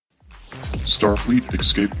Starfleet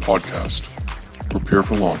Escape Podcast. Prepare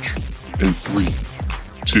for launch in 3,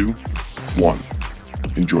 2, 1.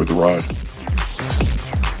 Enjoy the ride.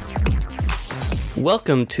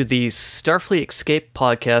 Welcome to the Starfleet Escape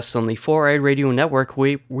Podcast on the 4-Eyed Radio Network,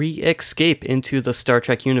 where we escape into the Star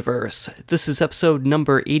Trek universe. This is episode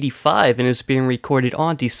number 85 and is being recorded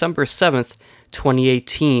on December 7th,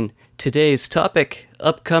 2018. Today's topic,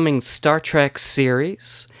 upcoming Star Trek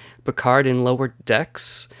series, Picard in Lower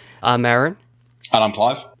Decks. I'm Aaron. And I'm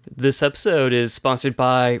Clive. This episode is sponsored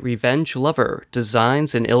by Revenge Lover,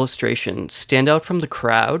 Designs and Illustrations. Stand out from the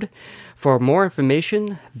crowd. For more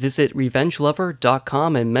information, visit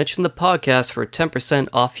revengelover.com and mention the podcast for 10%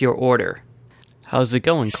 off your order. How's it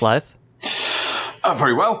going, Clive?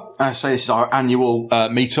 Very well. So this is our annual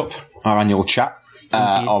meetup, our annual chat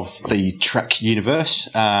of the Trek universe.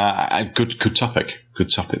 Good topic.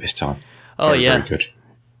 Good topic this time. Oh, very, yeah. Very good.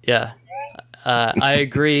 Yeah. I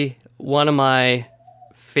agree. One of my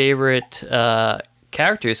favorite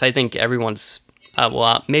characters, I think everyone's,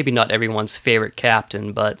 well, maybe not everyone's favorite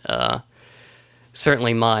captain, but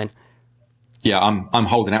certainly mine. Yeah, I'm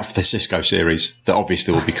holding out for the Cisco series that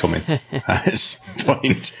obviously will be coming at some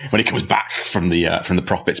point when he comes back from the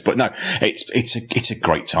profits. But no, it's a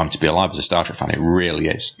great time to be alive as a Star Trek fan. It really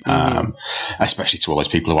is, especially to all those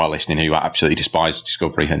people who are listening who absolutely despise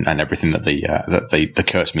Discovery and everything that the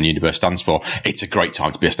Kurtzman universe stands for. It's a great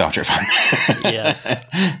time to be a Star Trek fan. Yes,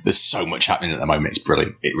 there's so much happening at the moment. It's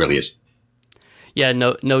brilliant. It really is. Yeah,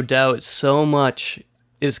 no doubt. So much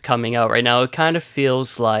is coming out right now. It kind of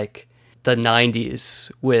feels like the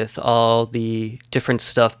 90s with all the different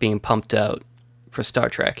stuff being pumped out for Star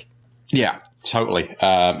Trek. Yeah, totally.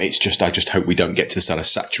 It's just, I just hope we don't get to the sort of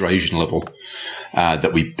saturation level that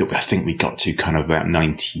I think we got to kind of about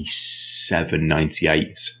 97,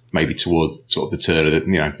 98, maybe towards sort of the turn of the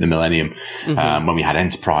millennium, when we had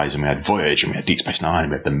Enterprise and we had Voyage and we had Deep Space Nine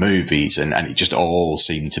and we had the movies and it just all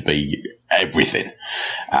seemed to be everything.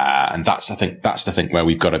 And that's the thing where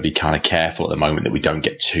we've got to be kind of careful at the moment that we don't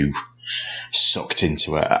get too sucked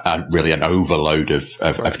into really an overload of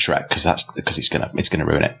Trek, because it's gonna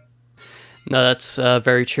ruin it. No, that's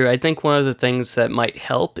very true. I think one of the things that might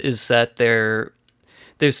help is that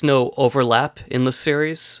there's no overlap in the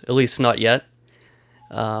series, at least not yet.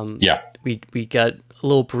 We got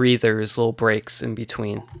little breathers, little breaks in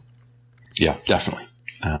between. Yeah, definitely.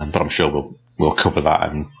 But I'm sure we'll cover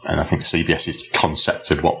that, and I think CBS's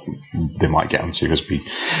concept of what they might get onto as we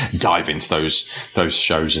dive into those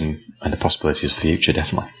shows and the possibilities of the future,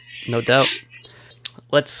 definitely. No doubt.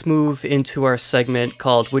 Let's move into our segment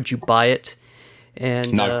called Would You Buy It?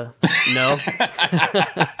 And no. No.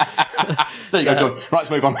 There you go, done. Right,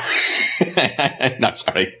 let's move on. No,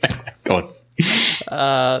 sorry. Go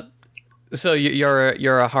on. So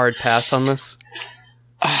you're a hard pass on this?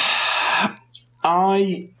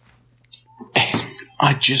 I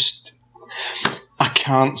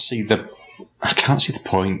can't see the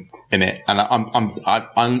point in it, and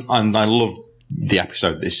I love the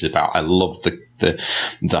episode this is about. I love the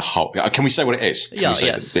whole. Can we say what it is? Yes.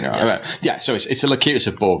 Yes. Yeah. So it's a Locutus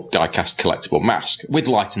of Borg diecast collectible mask with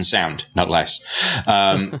light and sound, no less.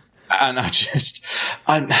 And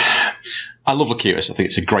I love Locutus. I think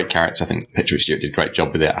it's a great character. I think Patrick Stewart did a great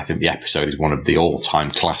job with it. I think the episode is one of the all-time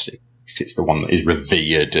classics. It's the one that is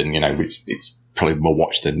revered, and it's probably more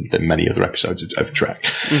watched than many other episodes of Trek.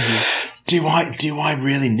 Mm-hmm. Do I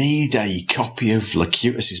really need a copy of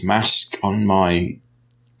Locutus's mask on my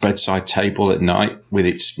bedside table at night with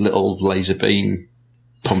its little laser beam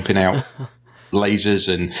pumping out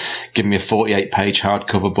lasers and giving me a 48-page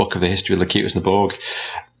hardcover book of the history of Locutus and the Borg?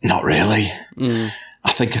 Not really.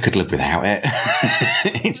 I think I could live without it.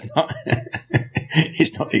 It's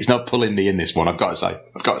not pulling me in this one. I've got to say.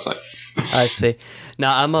 I see.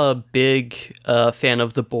 Now I'm a big fan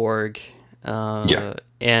of the Borg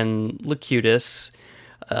and Locutus.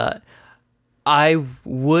 I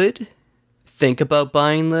would think about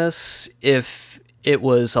buying this if it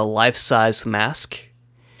was a life-size mask.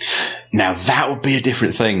 Now that would be a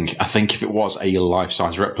different thing. I think if it was a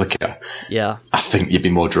life-size replica, I think you'd be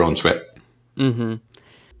more drawn to it. Mm-hmm.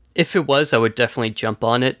 If it was, I would definitely jump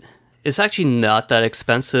on it. It's actually not that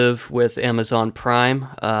expensive with Amazon Prime.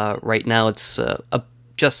 Right now it's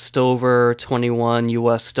just over $21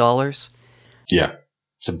 US. Yeah.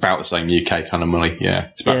 It's about the same UK kind of money. Yeah.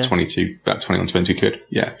 It's about 21, 22 quid.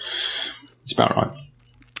 Yeah. It's about right.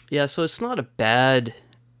 Yeah, so it's not a bad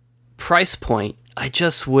price point. I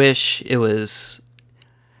just wish it was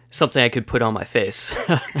something I could put on my face.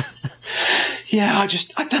 Yeah,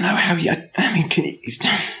 I don't know how you. I mean,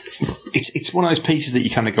 it's one of those pieces that you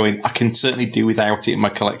kind of go in. I can certainly do without it in my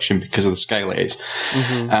collection because of the scale it is,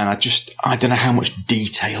 and I don't know how much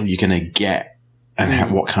detail you're going to get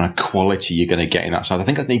and what kind of quality you're going to get in that side. I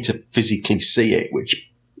think I need to physically see it, which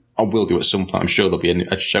I will do at some point. I'm sure there'll be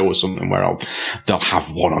a show or something where they'll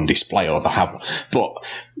have one on display, or they'll have. But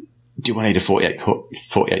do I need a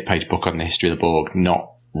 48 page book on the history of the Borg?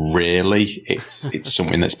 Not really. It's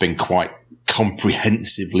something that's been quite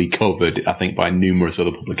comprehensively covered, I think, by numerous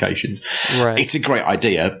other publications. Right. It's a great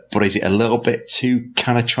idea, but is it a little bit too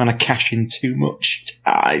kind of trying to cash in too much?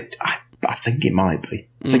 I think it might be.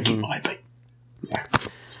 Yeah.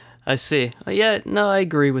 I see. Yeah, no, I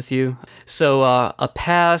agree with you. So a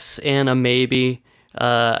pass and a maybe.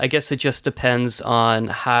 I guess it just depends on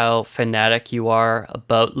how fanatic you are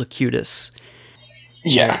about Locutus.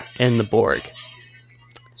 Yeah. And the Borg.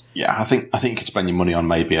 Yeah, I think you could spend your money on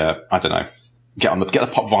maybe I don't know, get the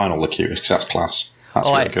pop vinyl Locutus, because that's class. That's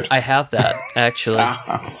really good. I have that actually.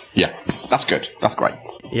 Yeah, that's good. That's great.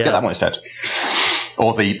 Yeah. Get that one instead,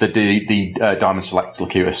 or the Diamond Select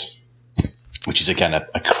Locutus, which is again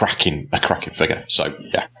a cracking figure. So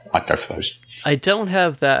yeah, I'd go for those. I don't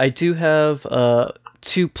have that. I do have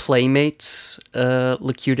 2 Playmates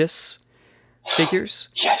Locutus figures.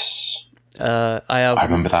 Yes. I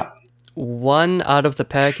remember that. One out of the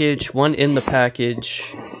package, one in the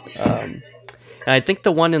package. And I think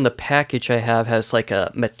the one in the package I have has like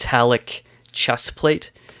a metallic chest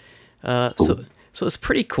plate. So it's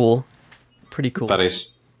pretty cool. Pretty cool. That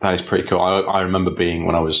is pretty cool. I remember being,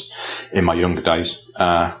 when I was in my younger days,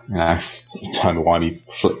 timey-wimey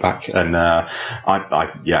flip back, and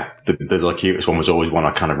the Locutus one was always one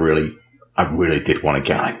I really did want to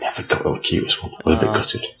get. I never got the Locutus one. I was a bit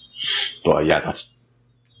gutted. But yeah,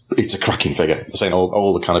 it's a cracking figure. I'm saying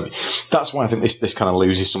all the kind of. That's why I think this kind of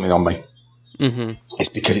loses something on me. Mm-hmm. It's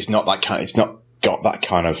because it's not got that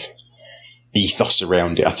kind of ethos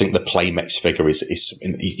around it. I think the Playmates figure is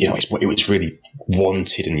something that, it was really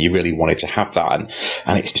wanted, and you really wanted to have that,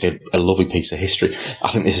 and it's just a lovely piece of history.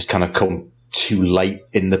 I think this has kind of come too late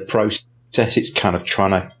in the process. It's kind of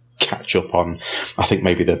trying to catch up on, I think,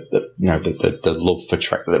 maybe the love for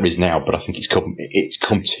Trek that there is now, but I think it's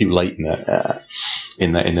come too late in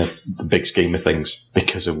the big scheme of things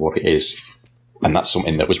because of what it is, and that's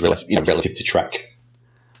something that was relative to Trek,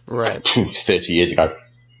 right, 30 years ago.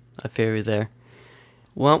 I feel you there.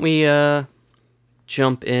 Why don't we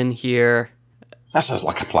jump in here? That sounds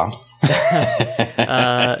like a plan.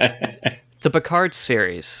 The Picard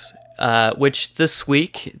series, which this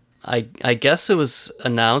week, I guess it was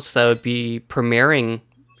announced that it would be premiering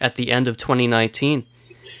at the end of 2019.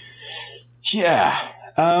 Yeah.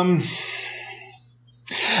 I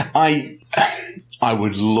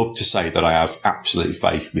would love to say that I have absolute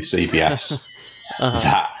faith with CBS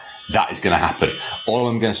that is going to happen. All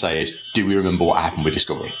I'm going to say is, do we remember what happened with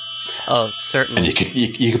Discovery? Oh, certainly. And you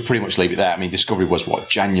could pretty much leave it there. I mean, Discovery was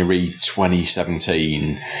January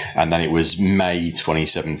 2017, and then it was May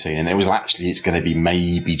 2017, and it's going to be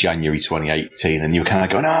maybe January 2018, and you were kind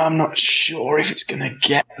of going, I'm not sure if it's going to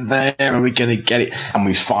get there. Are we going to get it? And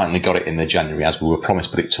we finally got it in the January as we were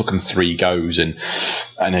promised, but it took them 3 goes and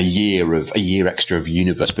a year extra of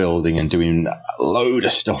universe building and doing a load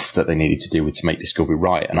of stuff that they needed to do to make Discovery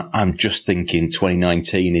right. And I'm just thinking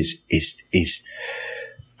 2019 is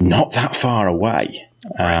not that far away.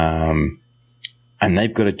 And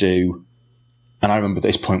they've got to do, and I remember at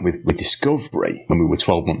this point with Discovery, when we were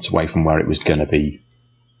 12 months away from where it was going to be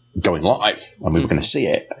going live, and we were going to see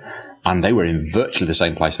it, and they were in virtually the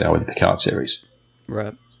same place they are with the Picard series.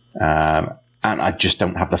 Right. And I just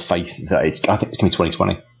don't have the faith that I think it's going to be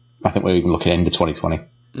 2020. I think we're even looking into 2020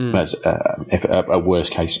 as if a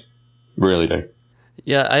worst case. Really do.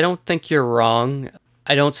 Yeah, I don't think you're wrong.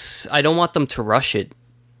 I don't want them to rush it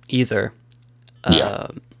either. Yeah.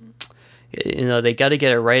 They got to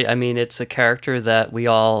get it right. I mean, it's a character that we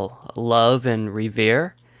all love and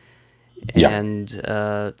revere. Yeah. And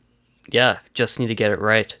just need to get it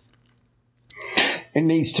right. It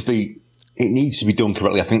needs to be done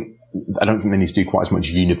correctly. I don't think they need to do quite as much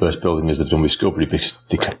universe building as they've done with Discovery,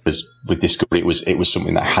 because with Discovery it was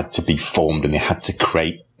something that had to be formed, and they had to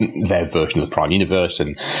create their version of the Prime Universe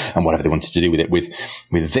and whatever they wanted to do with it. With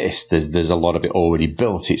this, there's a lot of it already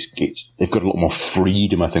built. They've got a lot more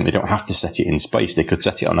freedom. I think they don't have to set it in space. They could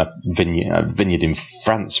set it on a vineyard in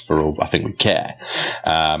France for all I think we care,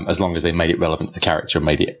 as long as they made it relevant to the character and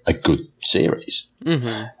made it a good series.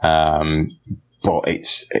 Mm-hmm. But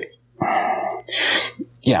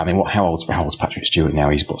yeah, I mean, how old's Patrick Stewart now?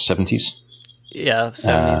 He's 70s? Yeah,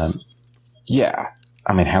 70s. Yeah.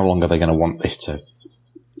 I mean, how long are they going to want this to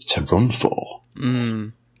run for?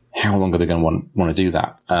 How long are they going to want to do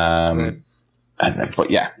that? Right. But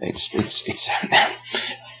yeah, it's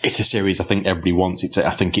a series I think everybody wants. I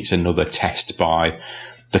think it's another test by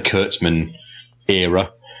the Kurtzman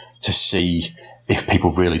era to see if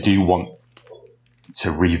people really do want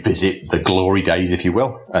to revisit the glory days, if you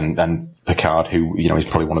will, and Picard, who is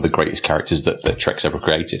probably one of the greatest characters that Trek's ever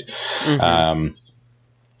created.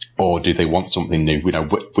 Or do they want something new?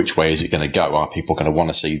 Which way is it going to go? Are people going to want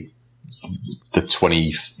to see the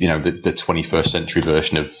 21st century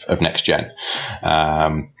version of Next Gen?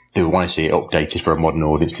 Do they want to see it updated for a modern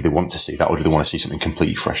audience? Do they want to see that, or do they want to see something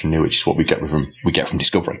completely fresh and new, which is what we get from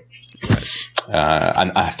Discovery? Right.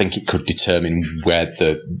 And I think it could determine where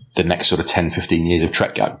the next sort of 10, 15 years of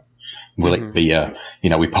Trek go. Will it be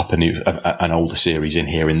we pop an older series in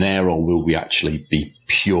here and there, or will we actually be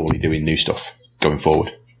purely doing new stuff going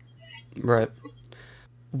forward? Right.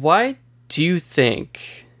 Why do you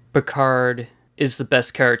think Picard is the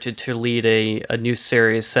best character to lead a new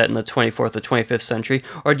series set in the 24th or 25th century?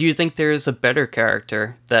 Or do you think there is a better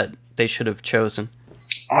character that they should have chosen?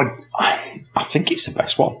 I think it's the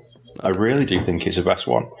best one. I really do think it's the best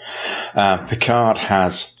one. Picard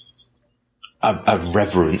has a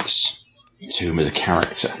reverence to him as a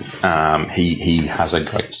character. He has a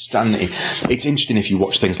great standing. It's interesting if you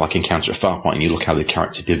watch things like Encounter at Farpoint and you look how the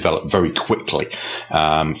character developed very quickly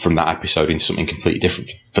from that episode into something completely different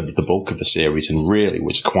for the bulk of the series, and really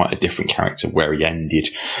was quite a different character where he ended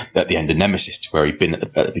at the end of Nemesis to where he'd been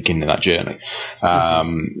at the beginning of that journey.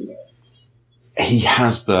 He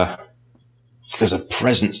has there's a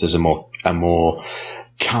presence, there's a more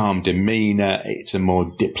calm demeanour, it's a more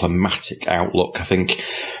diplomatic outlook.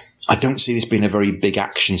 I don't see this being a very big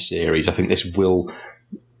action series. I think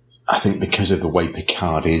because of the way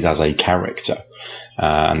Picard is as a character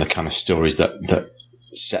and the kind of stories that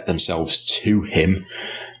set themselves to him,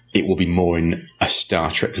 it will be more in a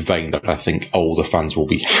Star Trek vein that I think older fans will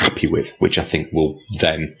be happy with, which I think will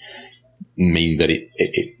then mean that it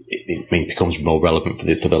becomes more relevant for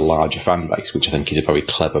the larger fan base, which I think is a very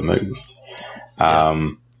clever move.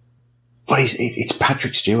 But it's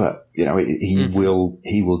Patrick Stewart. He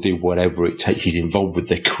will do whatever it takes. He's involved with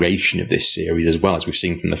the creation of this series, as well as we've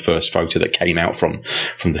seen from the first photo that came out from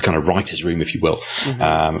the kind of writer's room, if you will,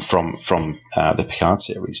 from the Picard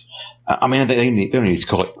series. They don't need to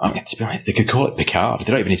call it. To be honest, they could call it Picard. They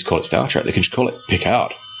don't even need to call it Star Trek. They can just call it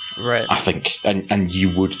Picard. Right. I think, and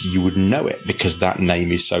you would know it because that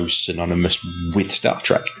name is so synonymous with Star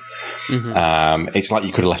Trek. It's like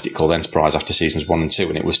you could have left it called Enterprise after seasons 1 and 2,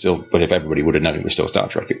 and it was still. But if everybody would have known it was still Star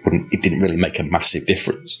Trek, it didn't really make a massive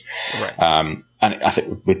difference. Right. And I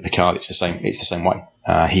think with Picard, it's the same. It's the same way.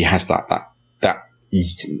 He has that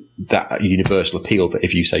universal appeal that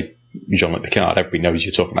if you say Jean-Luc Picard, everybody knows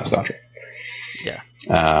you're talking about Star Trek. Yeah.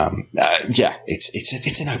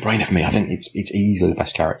 It's a no-brainer for me. I think it's easily the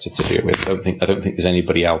best character to do it with. I don't think there's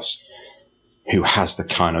anybody else who has the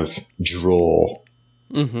kind of draw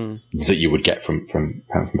that you would get from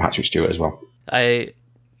Patrick Stewart as well. I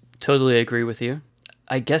totally agree with you.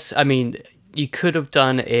 I guess you could have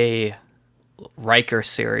done a Riker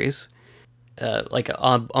series, like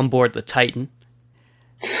on board the Titan.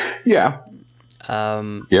 Yeah.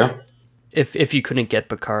 If you couldn't get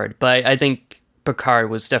Picard, but I think Picard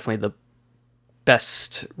was definitely the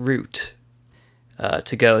best route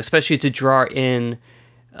to go, especially to draw in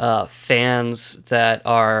fans that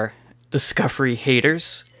are Discovery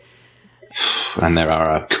haters. And there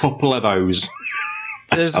are a couple of those.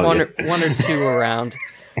 There's one or two around.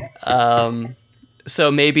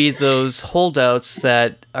 So maybe those holdouts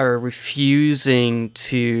that are refusing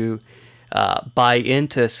to buy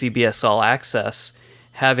into CBS All Access,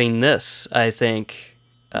 having this, I think.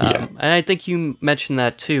 And I think you mentioned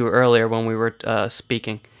that too earlier when we were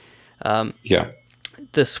speaking.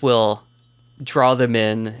 This will draw them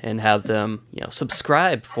in and have them,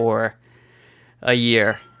 subscribe for a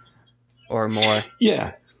year or more.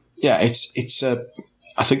 It's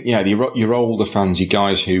I think your older fans, you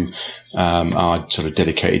guys who are sort of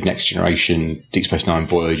dedicated Next Generation, Deep Space Nine,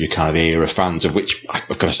 Voyager kind of era fans, of which I've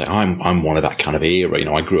got to say I'm one of that kind of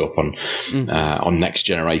era. I grew up on Next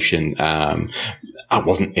Generation. I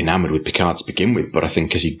wasn't enamoured with Picard to begin with, but I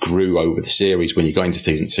think as he grew over the series, when you got into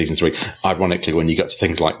season 3, ironically, when you got to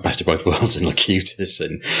things like Best of Both Worlds and Locutus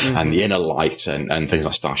and The Inner Light and things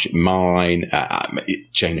like Starship Mine,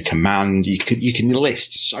 Chain of Command, you can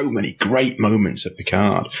list so many great moments of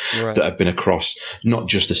Picard that have been across not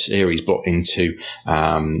just the series but into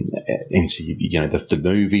the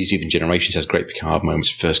movies. Even Generations has great Picard moments.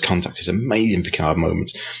 First Contact has amazing Picard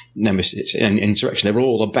moments. Nemesis and Insurrection, they're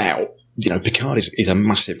all about. Picard is a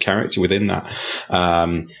massive character within that.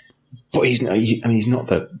 But he's not. I mean, he's not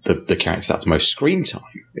the character that's most screen time.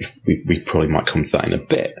 If we probably might come to that in a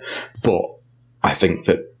bit. But I think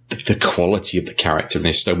that the quality of the character, and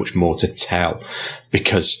there's so much more to tell,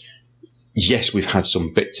 because yes, we've had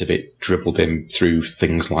some bits of it dribbled in through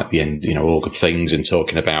things like the end, all good things, and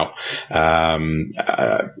talking about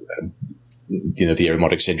the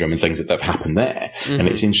Aeromotic syndrome and things that have happened there. Mm-hmm. And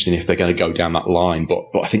it's interesting if they're going to go down that line. But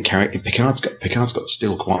I think Picard's got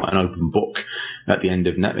still quite an open book at the end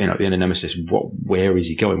of Nemesis. Where is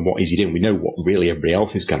he going? What is he doing? We know what really everybody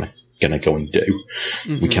else is going to go and do.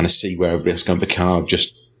 Mm-hmm. We kind of see where everybody else is going. Picard,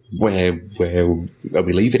 just where are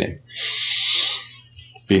we leaving him?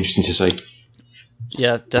 Be interesting to see.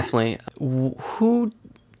 Yeah, definitely. Who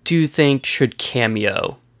do you think should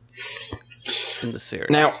cameo in the series?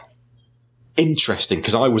 Now, interesting,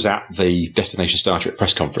 because I was at the Destination Star Trek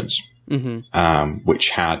press conference, mm-hmm. Which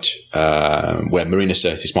had where Marina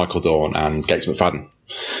Sirtis, Michael Dorn, and Gates McFadden.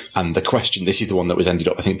 And the question, this is the one that was ended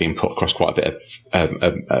up, I think, being put across quite a bit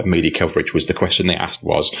of media coverage, was the question they asked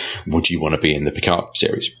was, would you want to be in the Picard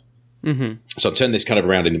series? Mm-hmm. So I turned this kind of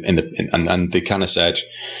around and they kind of said,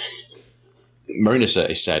 Marina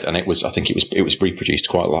Sirtis said, and it was reproduced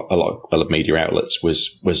quite a lot of media outlets,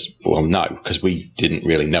 was well, no, because we didn't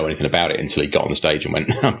really know anything about it until he got on the stage and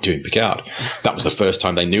went, I'm doing Picard. That was the first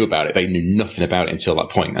time they knew about it. They knew nothing about it until that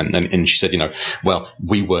point. And she said, well,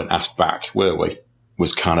 we weren't asked back, were we?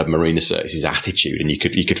 Was kind of Marina Sirtis' attitude, and you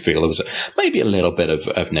could feel there was maybe a little bit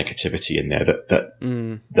of negativity in there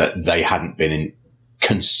that they hadn't been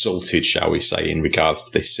consulted, shall we say, in regards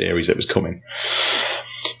to this series that was coming.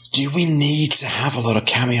 Do we need to have a lot of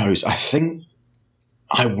cameos? I think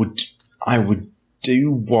I would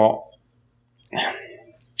do what.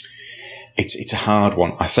 It's a hard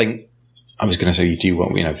one. I think I was going to say you do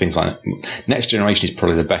what things like Next Generation is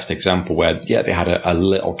probably the best example where they had a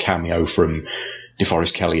little cameo from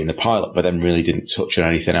DeForest Kelley in the pilot, but then really didn't touch on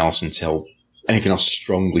anything else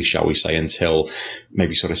strongly, shall we say, until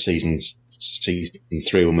maybe sort of season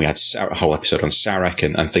 3 when we had a whole episode on Sarek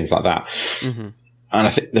and things like that. Mm-hmm. And I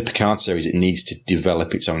think the Picard series, it needs to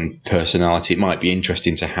develop its own personality. It might be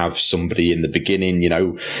interesting to have somebody in the beginning,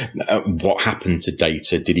 what happened to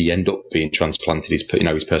Data? Did he end up being transplanted? His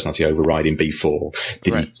personality overriding B4?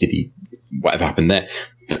 Did he, whatever happened there?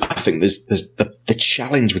 I think there's the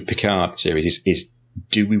challenge with Picard series is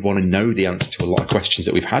do we want to know the answer to a lot of questions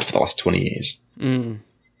that we've had for the last 20 years? Mm.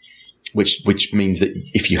 Which means that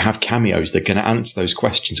if you have cameos, they're going to answer those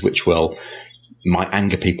questions, which might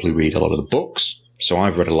anger people who read a lot of the books. So I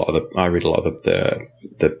read a lot of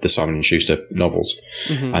the Simon and Schuster novels,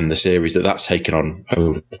 mm-hmm. and the series that's taken on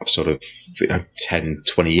over sort of 10,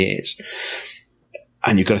 20 years.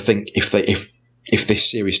 And you've got to think if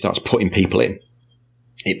this series starts putting people in,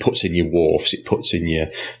 it puts in your Worfs, it puts in your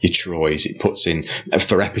Troys, it puts in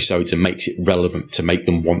for episodes and makes it relevant to make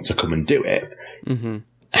them want to come and do it. Mm-hmm.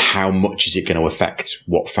 How much is it going to affect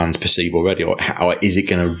what fans perceive already, or how is it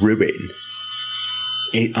going to ruin?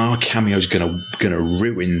 Are cameos going to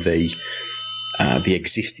ruin the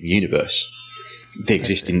existing universe, the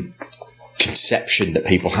existing conception that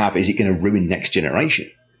people have? Is it going to ruin Next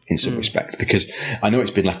Generation in some respects? Because I know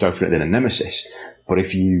it's been left open in a Nemesis, but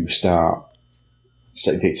if you start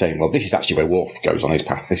saying, well, this is actually where Worf goes on his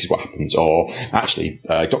path, this is what happens, or actually,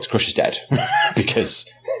 Dr. Crusher's dead because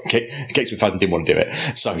Gates McFadden didn't want to do it,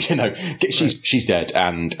 so she's dead,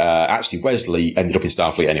 and actually Wesley ended up in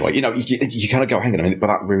Starfleet anyway. You kind of go, hang on a minute, but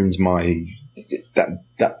that ruins my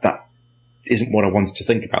that isn't what I wanted to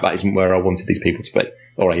think about. That isn't where I wanted these people to be,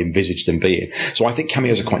 or I envisaged them being. So I think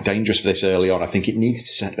cameos are quite dangerous for this early on. I think it needs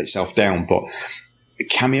to settle itself down, but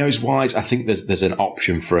cameos wise, I think there's an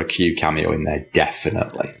option for a Q cameo in there,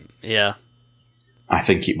 definitely. Yeah, I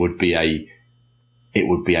think it would be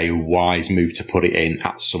a wise move to put it in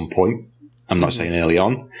at some point. I'm not saying early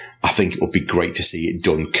on. I think it would be great to see it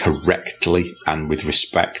done correctly and with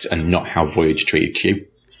respect, and not how Voyager treated Q.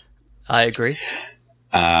 I agree.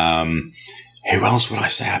 Who else would I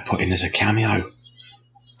say I put in as a cameo?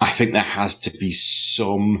 I think there has to be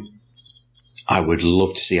some. I would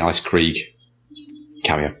love to see Alice Krieg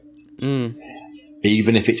cameo.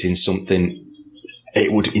 Even if it's in something,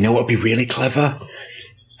 it would, what would be really clever?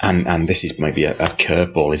 And this is maybe a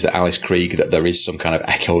curveball, is that Alice Krieg, that there is some kind of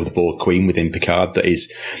echo of the Borg Queen within Picard that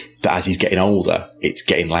as he's getting older, it's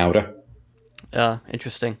getting louder.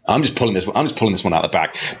 Interesting. I'm just pulling this one out of the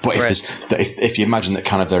bag. But if you imagine that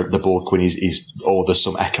kind of the Borg Queen is, or there's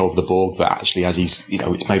some echo of the Borg that actually, as he's,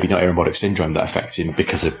 it's maybe not Aeromotic syndrome that affects him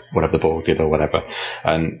because of whatever the Borg did or whatever.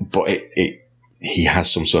 But he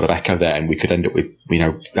has some sort of echo there, and we could end up with,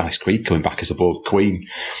 Alice Creed coming back as the Borg Queen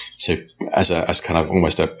as kind of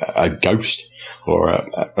almost a ghost or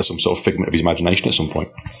some sort of figment of his imagination at some point.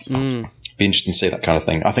 Be interesting to see that kind of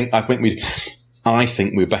thing. I think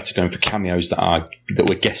we're better going for cameos that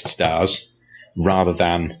were guest stars rather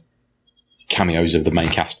than cameos of the main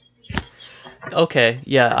cast. Okay,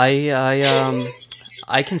 yeah,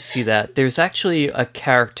 I can see that. There's actually a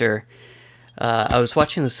character. I was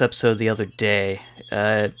watching this episode the other day.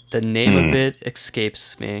 The name of it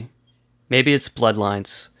escapes me. Maybe it's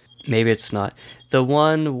Bloodlines. Maybe it's not. The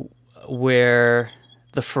one where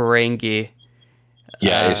the Ferengi.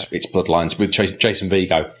 Yeah, it's Bloodlines with Jason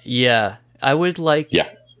Vigo. Yeah, I would like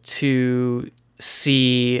to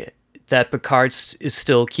see that Picard is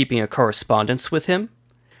still keeping a correspondence with him.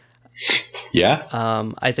 Yeah.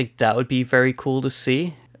 I think that would be very cool to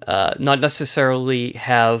see. Not necessarily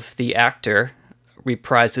have the actor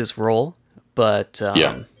reprise his role, but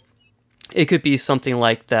it could be something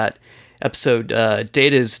like that episode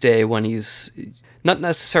Data's Day, when he's not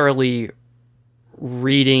necessarily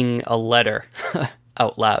reading a letter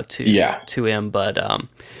out loud to him, but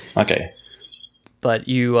okay. But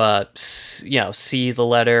you see the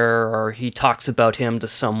letter, or he talks about him to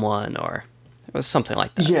someone, or it was something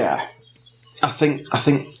like that. Yeah, I think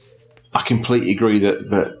I completely agree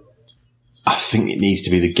that I think it needs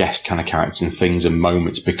to be the guest kind of characters and things and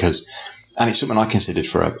moments, and it's something I considered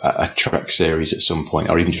for a Trek series at some point,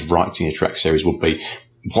 or even just writing a Trek series, would be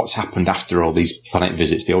what's happened after all these planet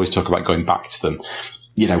visits. They always talk about going back to them.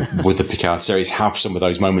 Would the Picard series have some of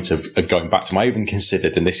those moments of going back to them? I even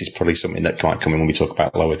considered, and this is probably something that might come in when we talk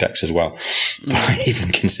about Lower Decks as well, but I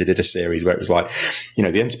even considered a series where it was like,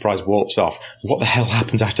 the Enterprise warps off. What the hell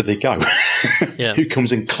happens after they go? Yeah. Who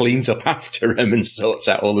comes and cleans up after them and sorts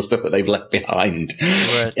out all the stuff that they've left behind?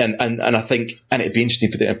 Right. And I think, and it'd be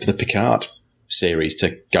interesting for the Picard series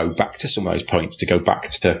to go back to some of those points, to go back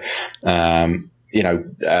to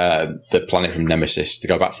the planet from Nemesis, to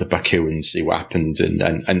go back to the Baku and see what happened, and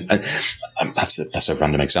that's a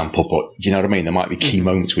random example, but you know what I mean. There might be key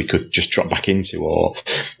moments we could just drop back into,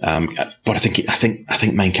 but I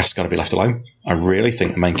think main cast's got to be left alone. I really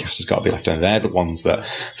think the main cast has got to be left alone. They're the ones that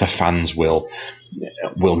the fans will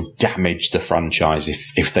damage the franchise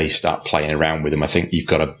if they start playing around with them. I think you've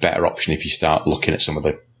got a better option if you start looking at some of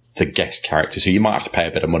the guest characters who you might have to pay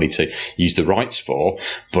a bit of money to use the rights for,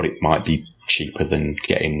 but it might be cheaper than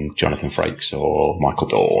getting Jonathan Frakes or Michael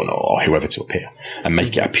Dorn or whoever to appear, and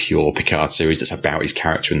make it a pure Picard series that's about his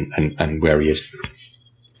character and where he is.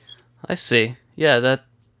 I see. Yeah,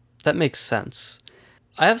 that makes sense.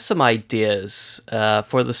 I have some ideas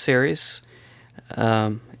for the series.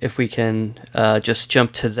 If we can just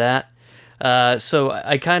jump to that. So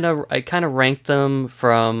I kind of ranked them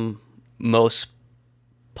from most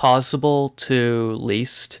possible to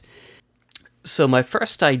least. So my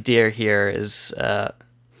first idea here is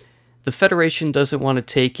the Federation doesn't want to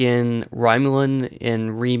take in Romulan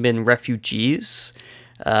and Reman refugees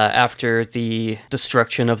after the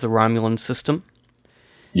destruction of the Romulan system.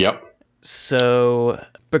 Yep. So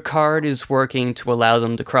Picard is working to allow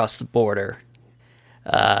them to cross the border,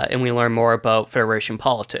 and we learn more about Federation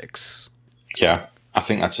politics. Yeah. I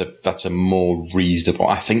think that's a more reasonable.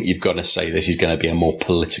 I think you've got to say this is going to be a more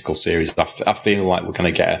political series. I feel like we're going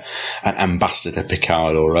to get an ambassador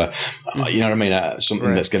Picard, or you know what I mean,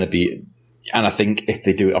 something that's going to be. And I think if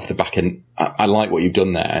they do it off the back end, I like what you've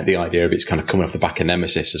done there. The idea of it's kind of coming off the back of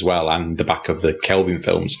Nemesis as well, and the back of the Kelvin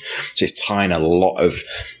films. So it's tying a lot of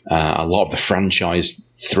the franchise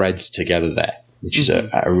threads together there, which is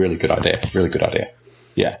a really good idea. Really good idea.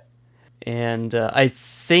 Yeah. And I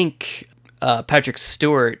think Patrick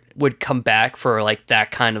Stewart would come back for like that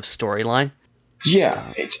kind of storyline. Yeah,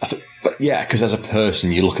 because as a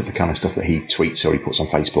person, you look at the kind of stuff that he tweets or he puts on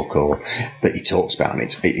Facebook or that he talks about, and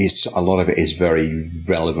it's a lot of it is very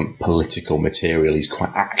relevant political material. He's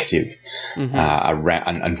quite active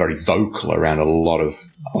around and very vocal around a lot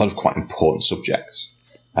of quite important subjects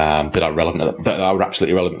that are relevant, that are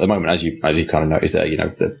absolutely relevant at the moment, as you kind of noticed there.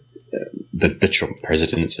 The Trump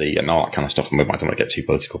presidency and all that kind of stuff. And I don't want to get too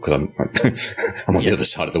political because I'm on the other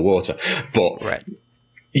side of the water. But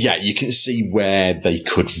yeah, you can see where they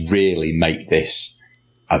could really make this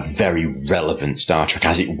a very relevant Star Trek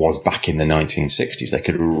as it was back in the 1960s. They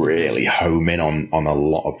could really home in on a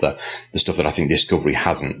lot of the stuff that I think Discovery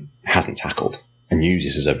hasn't tackled, and use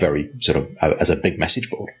this as a very sort of as a big message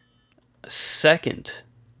board. Second,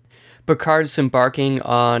 Picard's embarking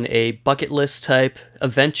on a bucket list type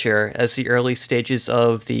adventure as the early stages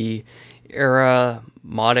of the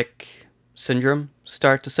Aromatic syndrome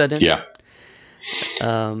start to set in. Yeah.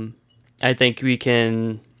 I think we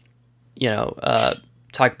can,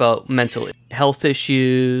 talk about mental health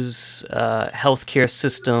issues, healthcare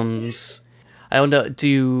systems. I don't know. Do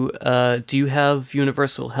you have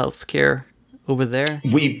universal healthcare over there?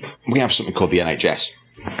 We have something called the NHS.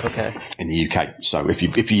 Okay. In the UK. So if you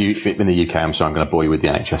in the UK, I'm sorry, I'm going to bore you with the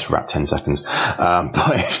NHS for about 10 seconds.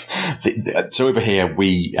 So over here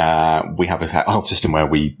we have a health system where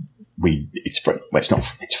it's free. Well,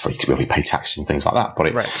 it's free because we pay taxes and things like that.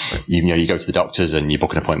 But right. You go to the doctors and you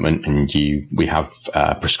book an appointment, and we have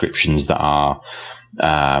prescriptions that are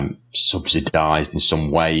subsidised in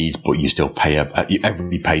some ways, but you still pay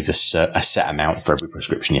everybody pays a set amount for every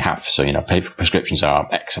prescription you have. So prescriptions are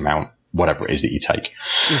X amount, whatever it is that you take,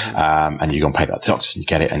 and you go and pay that to the doctors and you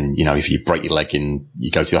get it. And if you break your leg, and you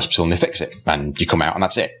go to the hospital and they fix it, and you come out and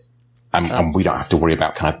that's it. And we don't have to worry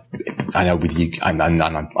about I know with you, I'm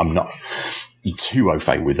not too au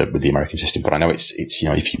fait with the American system, but I know it's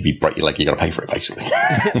if you break your leg, you got to pay for it basically.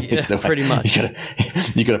 Pretty much.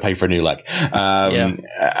 You got to pay for a new leg.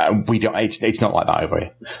 We don't. It's not like that over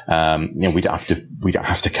here. We don't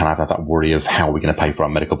have to kind of have that worry of how we're going to pay for our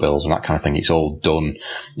medical bills and that kind of thing. It's all done.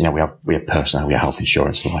 We have personal, we have health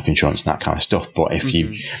insurance and life insurance and that kind of stuff. But if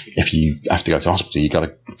you have to go to hospital, you got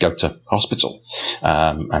to go to hospital,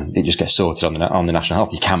 and it just gets sorted on the national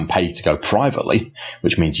health. You can pay to go privately,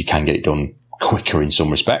 which means you can get it done quicker in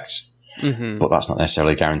some respects, but that's not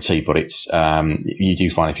necessarily a guarantee. But it's you do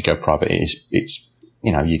find if you go private, it's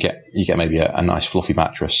you get maybe a nice fluffy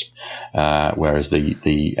mattress, whereas the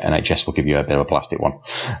NHS will give you a bit of a plastic one.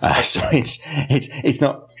 So it's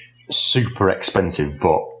not super expensive,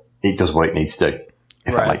 but it does what it needs to do,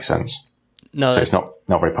 if that makes sense. No, so it's not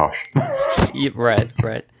very posh. Right.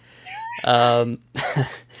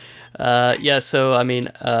 So I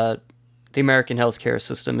mean, the American healthcare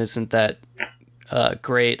system isn't that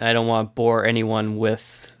great. I don't want to bore anyone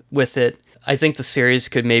with it. I think the series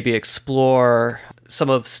could maybe explore some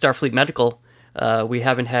of Starfleet Medical. We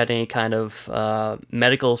haven't had any kind of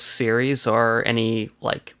medical series or any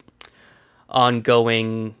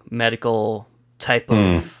ongoing medical type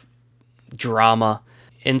of drama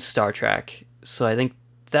in Star Trek. So I think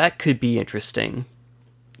that could be interesting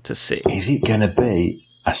to see. Is it going to be?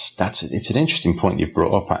 It's an interesting point you've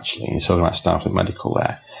brought up, actually. You're talking about Starfleet Medical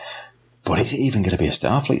there, but is it even going to be a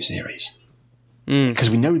Starfleet series?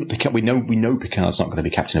 Because we know that we know Picard's not going to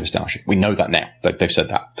be captain of a starship. We know that now. They've said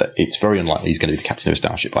that it's very unlikely he's going to be the captain of a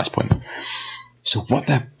starship by this point. So what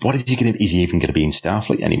is he going to? Is he even going to be in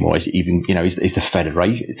Starfleet anymore? Is it even is the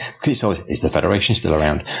Federation? Is the Federation still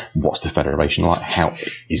around? What's the Federation like? How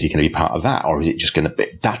is he going to be part of that, or is it just going to be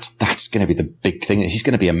that's going to be the big thing? This is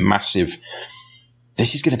going to be a massive.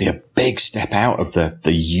 This is going to be a big step out of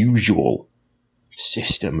the usual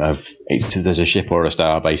system of there's a ship or a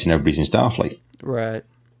star base and everybody's in Starfleet. Right.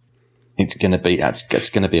 It's going to be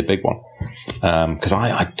a big one, because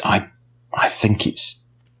I think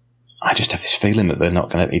I just have this feeling that they're not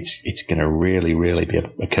going to. It's going to really be a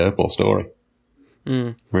curveball story.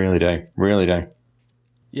 Really do.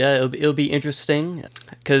 Yeah, it'll be interesting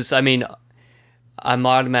because I mean, I'm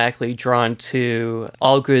automatically drawn to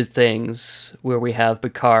All Good Things, where we have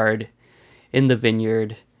Picard in the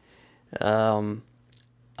vineyard.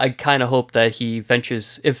 I kind of hope that he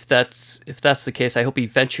ventures. If that's the case, I hope he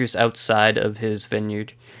ventures outside of his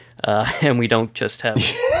vineyard, and we don't just have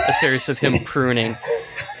a series of him pruning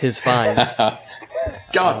his vines.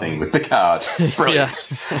 Gardening with Picard. Brilliant.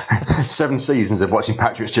 7 seasons of watching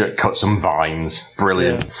Patrick Stewart cut some vines.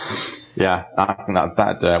 Brilliant. Yeah, I think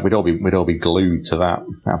that we'd all be glued to that.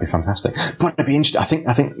 That'd be fantastic. But it'd be interesting.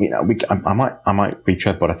 I think I might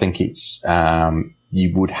retread, but I think it's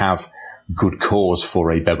you would have good cause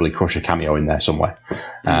for a Beverly Crusher cameo in there somewhere.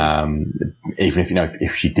 Even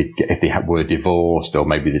if they were divorced, or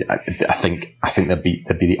maybe I think there'd be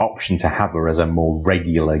the option to have her as a more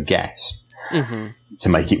regular guest to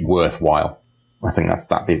make it worthwhile. I think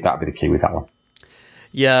that'd be the key with that one.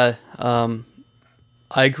 Yeah.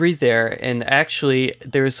 I agree there, and actually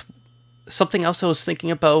there's something else I was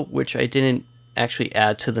thinking about which I didn't actually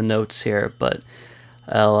add to the notes here, but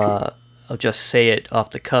I'll just say it off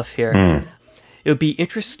the cuff here. It would be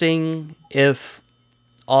interesting if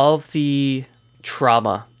all of the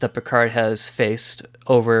trauma that Picard has faced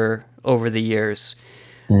over the years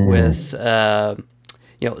with the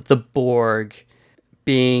Borg,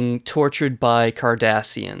 being tortured by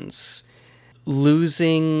Cardassians,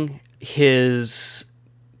 losing his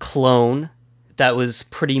clone that was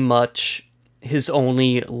pretty much his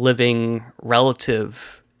only living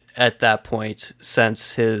relative at that point,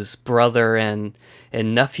 since his brother and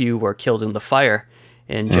nephew were killed in the fire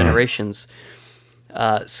in Generations.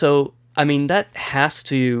 So I mean, that has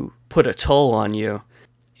to put a toll on you,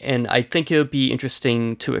 And I think it would be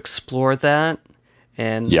interesting to explore that.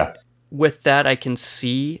 And Yeah. with that, I can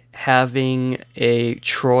see having a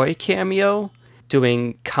Troy cameo,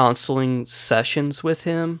 doing counseling sessions with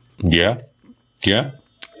him. Yeah.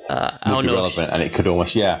 I Would don't be know. relevant, and it could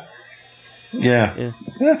almost, yeah, I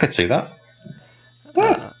could see that.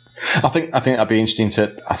 Yeah. I think that'd be interesting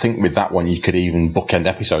to. I think with that one, you could even bookend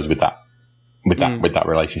episodes with that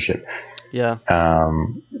relationship. Yeah.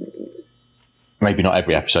 Maybe not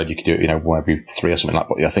every episode. You could do it, every 3 or something like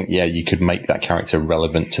that. But I think, you could make that character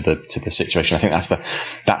relevant to the situation. I think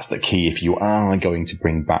that's the key. If you are going to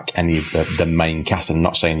bring back any of the main cast, and I'm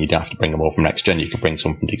not saying you don't have to bring them all from Next Gen. You could bring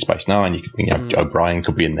some from Deep Space Nine. You could bring O'Brien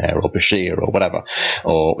could be in there, or Bashir, or whatever,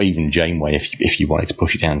 or even Janeway if you wanted to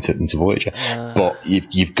push it down into Voyager. But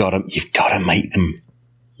you've got to make them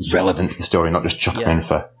relevant to the story, not just chuck them in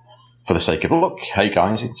for the sake of, look, hey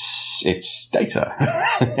guys, it's Data.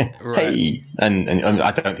 Hey, and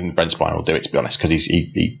I don't think Brent Spiner will do it, to be honest, because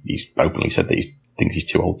he's openly said that he thinks he's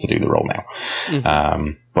too old to do the role now.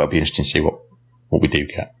 But it'll be interesting to see what we do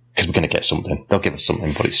get, because we're going to get something. They'll give us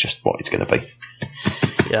something, but it's just what it's going to be.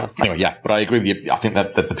 Yeah. Anyway, but I agree with you. I think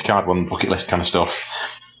that the Picard one, bucket list kind of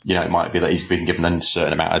stuff. It might be that he's been given a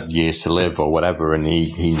certain amount of years to live or whatever, and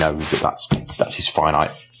he knows that's his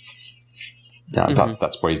finite.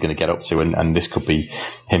 That's where he's going to get up to, and this could be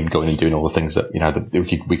him going and doing all the things that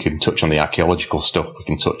we can touch on the archaeological stuff. We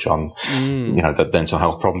can touch on the mental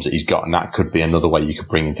health problems that he's got, and that could be another way you could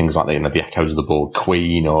bring in things like the echoes of the Borg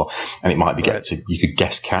Queen, and it might be you could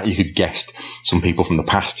guest some people from the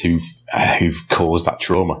past who've caused that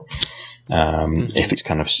trauma. If it's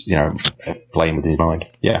kind of playing with his mind,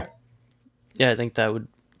 yeah, I think that would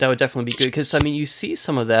definitely be good, because you see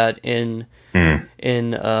some of that in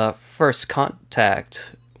First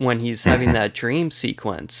Contact when he's having that dream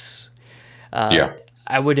sequence.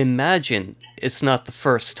 I would imagine it's not the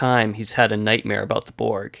first time he's had a nightmare about the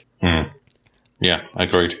Borg. Yeah,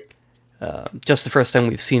 agreed. Just the first time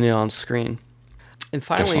we've seen it on screen. And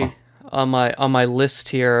finally, on my list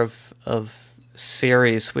here of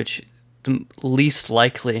series, which the least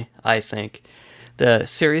likely, I think, the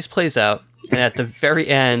series plays out, and at the very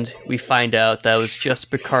end, we find out that it was just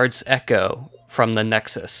Picard's echo from the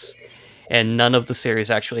Nexus, and none of the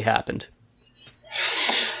series actually happened.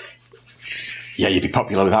 Yeah, you'd be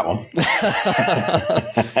popular with that one.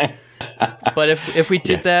 But if we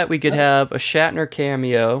did that, we could have a Shatner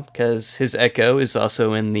cameo, because his echo is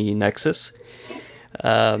also in the Nexus.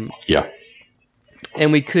 And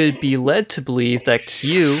we could be led to believe that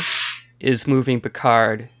Q is moving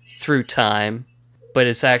Picard through time, but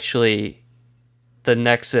it's actually the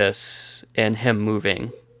Nexus and him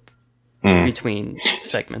moving between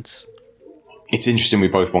segments. It's interesting we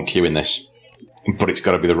both want Q in this, but it's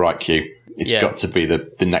got to be the right Q. It's got to be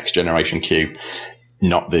the next generation Q,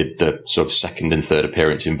 not the sort of second and third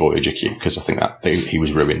appearance in Voyager Q, because I think that he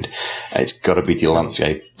was ruined. It's got to be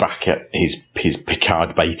Delancey back at his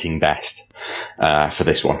Picard baiting best for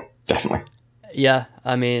this one, definitely. Yeah,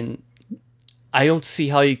 I don't see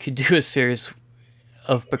how you could do a series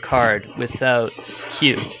of Picard without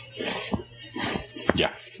Q.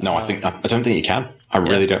 Yeah, no, I don't think you can. I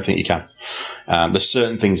really don't think you can. There's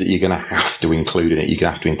certain things that you're going to have to include in it. You're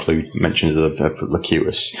going to have to include mentions of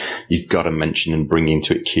Locutus. You've got to mention and bring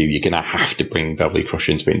into it Q. You're going to have to bring Beverly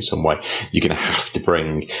Crusher into it in some way. You're going to have to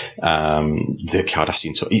bring the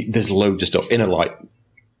Cardassian. So there's loads of stuff. Inner Light.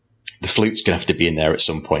 The flute's going to have to be in there at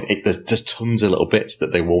some point. There's tons of little bits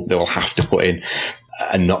that they'll have to put in,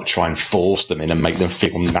 and not try and force them in and make them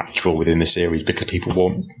feel natural within the series, because people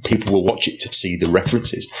will watch it to see the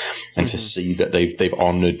references and to see that they've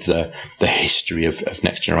honoured the history of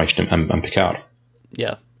Next Generation and Picard.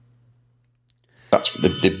 Yeah, that's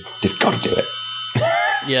they've got to do it.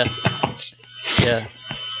 Yeah, yeah,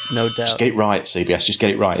 no doubt. Just get it right, CBS. Just get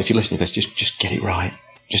it right. If you're listening to this, just get it right.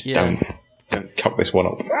 Just don't cock this one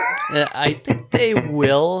up. I think they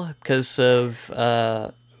will, because of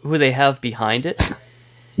who they have behind it.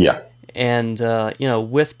 Yeah. And,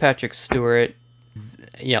 with Patrick Stewart,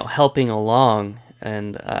 helping along.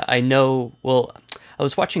 And I know, I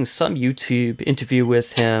was watching some YouTube interview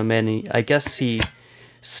with him, and I guess he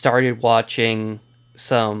started watching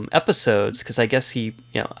some episodes, because I guess I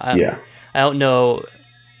don't know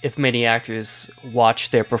if many actors watch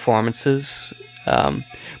their performances,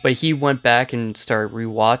 but he went back and started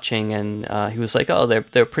rewatching, and he was like, "Oh,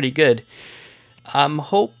 they're pretty good." I'm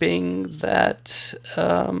hoping that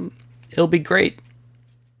it'll be great.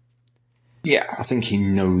 Yeah, I think he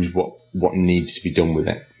knows what needs to be done with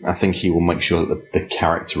it. I think he will make sure that the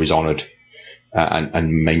character is honoured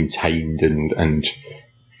and maintained and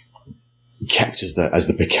kept as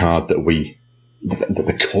the Picard that we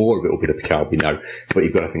the core of it will be the Picard we know, but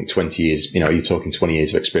you've got, I think, 20 years, you're talking 20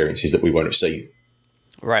 years of experiences that we won't have seen.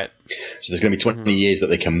 Right. So there's going to be 20 years that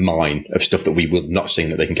they can mine of stuff that we will have not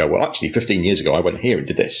seen, that they can go, well, actually, 15 years ago, I went here and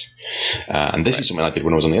did this. And this is something I did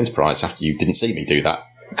when I was on the Enterprise after you didn't see me do that,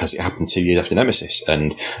 because it happened 2 years after Nemesis.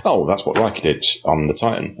 And, that's what Riker did on the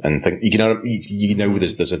Titan. And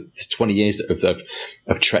there's 20 years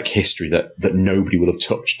of Trek history that nobody will have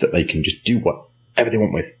touched, that they can just do whatever they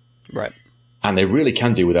want with. Right. And they really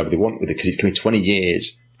can do whatever they want with it, because it's going to be 20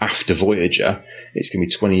 years after Voyager. It's going to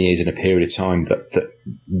be 20 years in a period of time that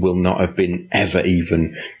will not have been ever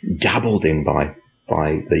even dabbled in by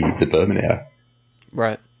the Berman era.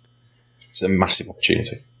 Right. It's a massive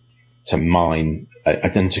opportunity to mine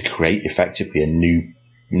and to create effectively a new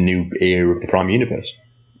era of the Prime Universe.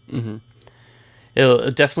 Mm-hmm.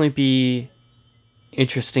 It'll definitely be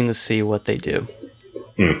interesting to see what they do.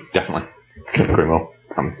 Definitely. Couldn't agree more.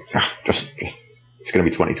 Just it's going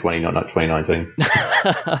to be 2020, not 2019.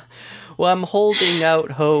 Well, I'm holding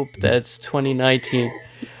out hope that it's 2019.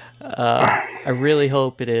 I really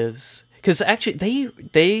hope it is, because actually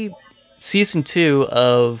they season 2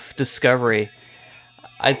 of Discovery,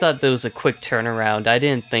 I thought there was a quick turnaround. I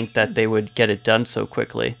didn't think that they would get it done so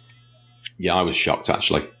quickly. Yeah, I was shocked,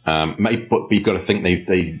 actually. But you've got to think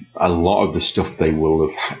they a lot of the stuff they will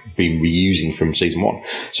have been reusing from season 1.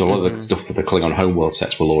 So a lot of the stuff for the Klingon homeworld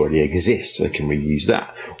sets will already exist. So they can reuse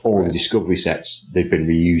that. All the Discovery sets they've been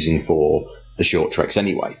reusing for the short treks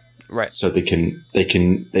anyway. Right. So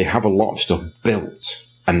they have a lot of stuff built,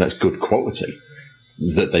 and that's good quality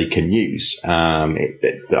that they can use.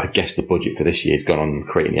 I guess the budget for this year has gone on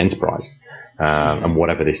creating the Enterprise. And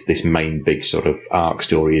whatever this main big sort of arc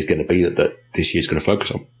story is going to be that this year's going to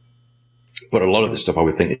focus on. But a lot of the stuff I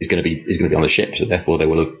would think is going to be on the ship, so therefore they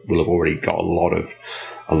will have already got a lot of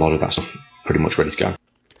that stuff pretty much ready to go.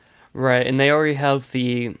 Right, and they already have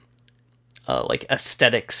the like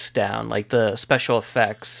aesthetics down, like the special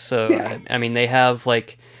effects. So yeah. I mean, they have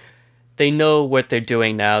they know what they're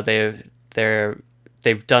doing now. They've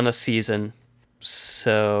done a season,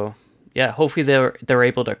 so yeah. Hopefully they're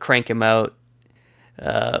able to crank them out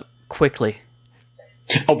quickly.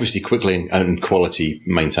 Obviously, quickly and quality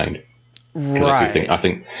maintained. Right. I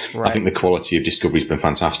think the quality of Discovery has been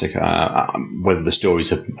fantastic. Whether the stories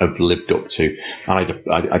have lived up to, and I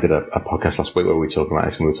did a podcast last week where we were talking about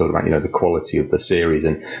this, and we were talking about the quality of the series,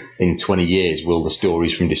 and in 20 years will the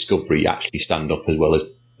stories from Discovery actually stand up as well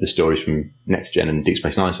as the stories from Next Gen and Deep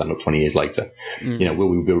Space Nine stand up 20 years later? Will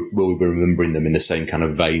we be remembering them in the same kind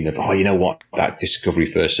of vein of, you know what, that Discovery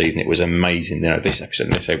first season, it was amazing. This episode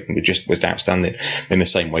and this episode was outstanding, in the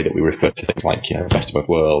same way that we refer to things like Best of Both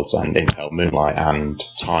Worlds and In Pale Moonlight and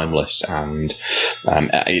Timeless and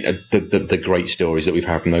the great stories that we've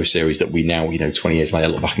had from those series that we now 20 years later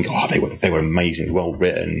look back and go, they were amazing, well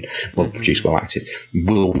written, well produced, well acted.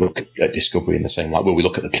 We'll look at Discovery in the same light. Will we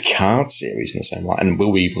look at the Picard series in the same light? And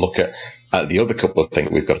will we look at the other couple of things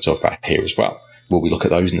we've got to talk about here as well? Will we look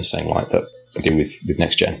at those in the same light that we do with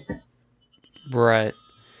Next Gen? Right.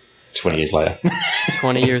 20 years later.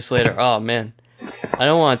 20 years later. Oh, man. I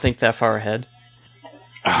don't want to think that far ahead.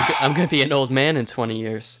 I'm going to be an old man in 20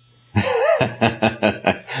 years.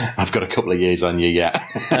 I've got a couple of years on you yet.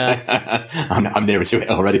 I'm nearer to it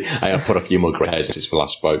already. I have put a few more grey hairs since we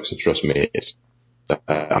last spoke, so trust me,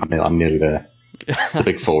 I'm nearly there. It's a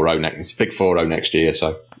big 4-0 next. It's a big 4-0 next year.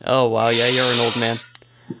 So. Oh wow, yeah, you're an old man.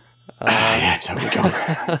 Yeah, totally gone.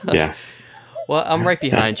 Yeah. Well, I'm right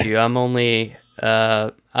behind you. I'm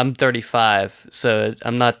 35, so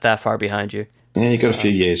I'm not that far behind you. Yeah, you got a few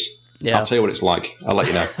years. Yeah. I'll tell you what it's like. I'll let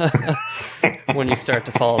you know. When you start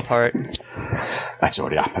to fall apart. That's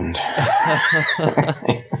already happened.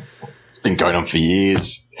 It's been going on for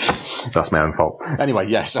years. That's my own fault. Anyway,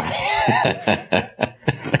 yes.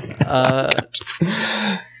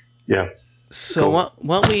 Yeah. So cool.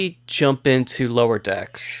 Why don't we jump into Lower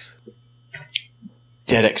Decks?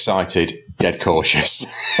 Dead excited, dead cautious.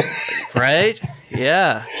 Right?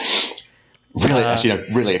 Yeah. Really,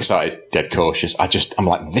 really excited, dead cautious. I'm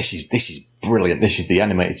like, this is brilliant. This is the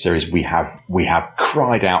animated series we have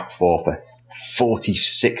cried out for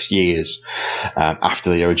 46 years after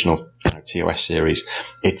the original TOS series.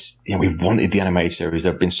 It's we've wanted the animated series.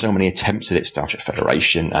 There have been so many attempts at it, Star Trek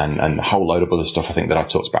Federation and a whole load of other stuff. I think that I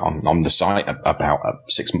talked about on the site about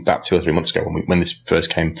 2 or 3 months ago when this first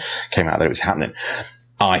came out that it was happening.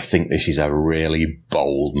 I think this is a really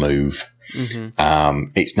bold move.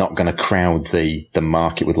 Mm-hmm. It's not going to crowd the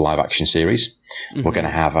market with live action series. Mm-hmm. We're going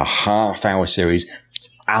to have a half-hour series,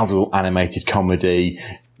 adult animated comedy.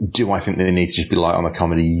 Do I think they need to just be light on the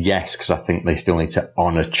comedy? Yes, because I think they still need to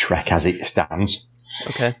honour Trek as it stands.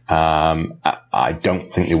 Okay. I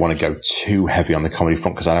don't think they want to go too heavy on the comedy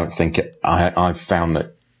front because I don't think I've found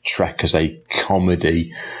that Trek as a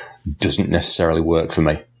comedy doesn't necessarily work for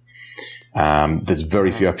me. There's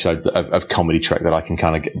very few episodes of comedy Trek that I can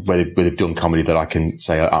kind of get, where they've done comedy that I can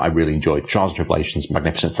say I really enjoyed. Trials and Tribulations,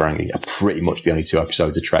 Magnificent Ferengi are pretty much the only two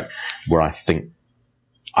episodes of Trek where I think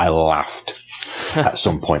I laughed at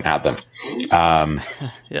some point at them.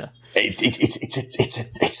 Yeah.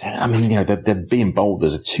 It's I mean, you know, they're being bold.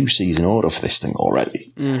 There's a 2-season order for this thing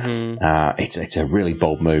already. Mm-hmm. It's a really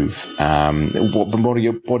bold move. What do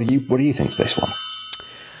you think to this one?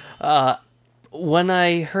 When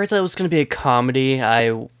I heard that it was going to be a comedy,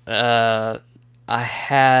 I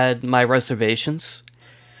had my reservations.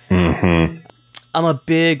 Mm-hmm. I'm a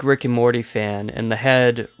big Rick and Morty fan, and the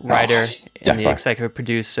head writer and definitely. the executive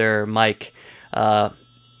producer, Mick.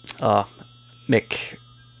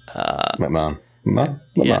 McMahon.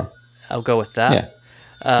 Yeah, I'll go with that.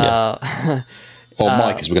 Yeah. Or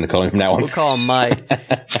Mike, as we're going to call him from now on. We'll call him Mike.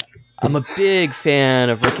 I'm a big fan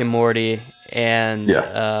of Rick and Morty, and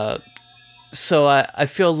so I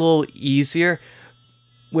feel a little easier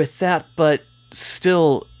with that, but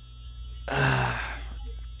still,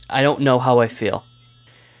 I don't know how I feel.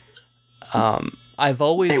 I've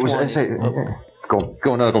always Go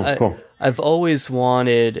on. I've always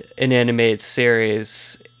wanted an animated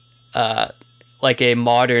series, like a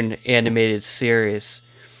modern animated series,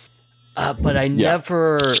 but I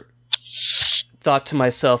never thought to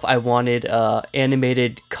myself I wanted an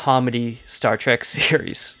animated comedy Star Trek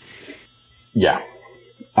series. Yeah,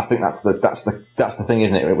 I think that's the thing,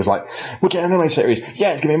 isn't it? It was like, we're getting an anime series.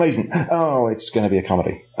 Yeah, it's gonna be amazing. Oh, it's gonna be a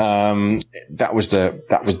comedy. That was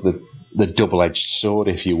the double-edged sword,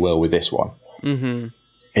 if you will, with this one. Mm-hmm.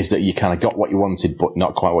 Is that you kind of got what you wanted, but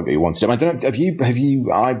not quite what you wanted. I don't know. Have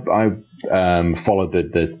you? I followed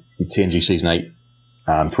the TNG season 8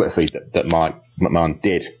 Twitter feed that Mike McMahon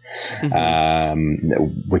did,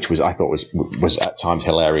 which I thought was at times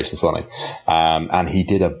hilariously funny. And he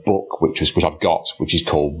did a book which I've got, which is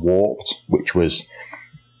called Warped, which was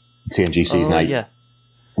TNG season 8. Yeah.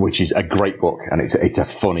 Which is a great book, and it's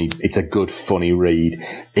a good funny read.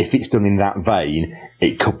 If it's done in that vein,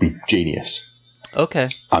 it could be genius. Okay.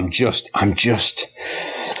 I'm just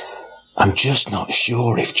not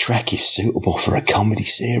sure if Trek is suitable for a comedy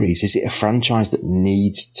series. Is it a franchise that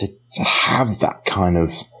needs to have that kind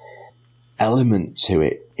of element to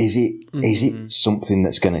it? Is it something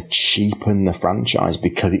that's going to cheapen the franchise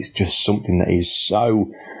because it's just something that is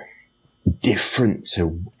so different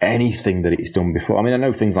to anything that it's done before? I mean, I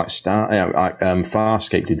know things like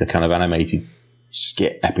Farscape did the kind of animated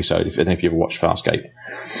skit episode. I don't know if you ever watched Farscape.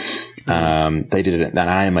 They did an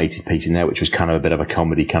animated piece in there, which was kind of a bit of a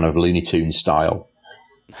comedy, kind of Looney Tunes style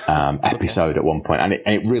episode at one point, and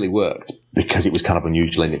it really worked because it was kind of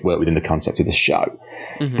unusual and it worked within the concept of the show.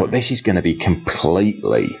 Mm-hmm. But this is going to be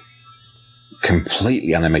completely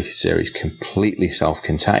animated series, completely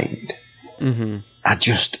self-contained. Mm-hmm. I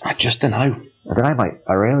just don't know. I don't know, mate.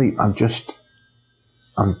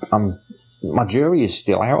 I'm my jury is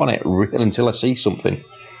still out on it until I see something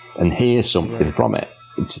and hear something from it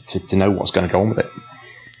to know what's going to go on with it.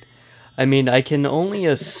 I mean, I can only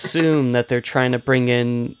assume that they're trying to bring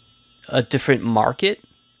in a different market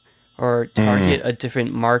or target a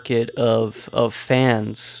different market of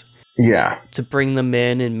fans. Yeah. To bring them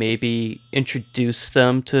in and maybe introduce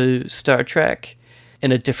them to Star Trek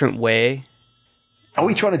in a different way. Are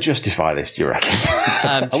we trying to justify this, do you reckon?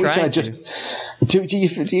 I'm trying to. Do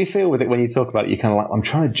you feel with it when you talk about it, you're kind of like, I'm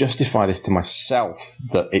trying to justify this to myself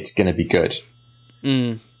that it's going to be good?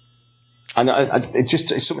 And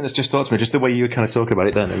it's something that's just thought to me, just the way you were kind of talking about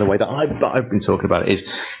it then, and the way that I've been talking about it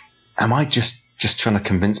is, am I just trying to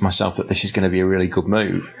convince myself that this is going to be a really good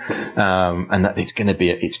move, and that it's going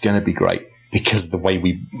to be great because the way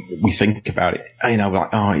we think about it, like,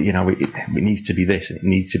 it needs to be this and it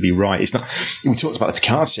needs to be right. It's not. We talked about the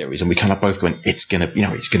Picard series, and we kind of both went, it's going to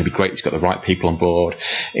be great. It's got the right people on board.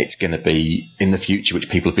 It's going to be in the future, which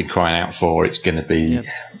people have been crying out for. It's going to be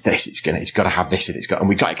this. It's got to have this, and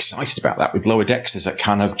we got excited about that. With Lower Decks, there's that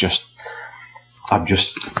kind of I'm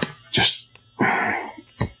just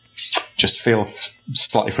feel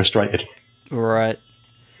slightly frustrated. Right.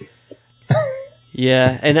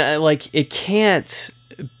 Yeah, and it can't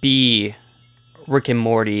be Rick and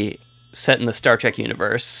Morty set in the Star Trek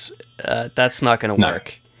universe. That's not going to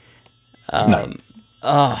work. No.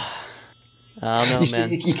 I don't know, man.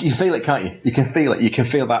 You feel it, can't you? You can feel it. You can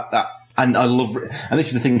feel that. And I love. And this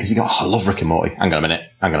is the thing, because you go, I love Rick and Morty. Hang on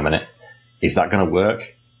a minute. Is that going to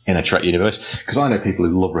work in a Trek universe? Because I know people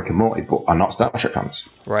who love Rick and Morty, but are not Star Trek fans.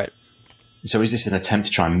 Right. So is this an attempt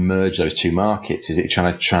to try and merge those two markets? Is it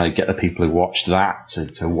trying to get the people who watched that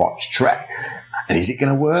to watch Trek? And is it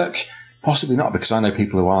going to work? Possibly not, because I know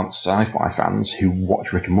people who aren't sci-fi fans who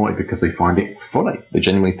watch Rick and Morty because they find it funny. They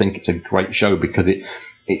genuinely think it's a great show because it's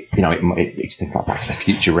things like Back to the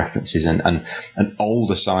Future references and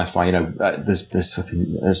older sci-fi.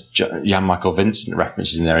 There's Jan Michael Vincent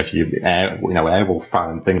references in there. If you Airwolf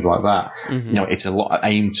fan and things like that, it's a lot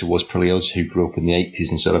aimed towards probably us who grew up in the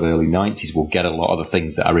 80s and sort of early 90s. Will get a lot of the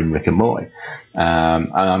things that are in Rick and Morty.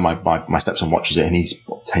 And my stepson watches it, and he's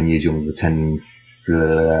 10 years younger than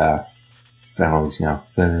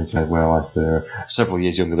several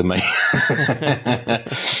years younger than me.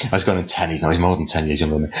 I was going on 10. He's more than 10 years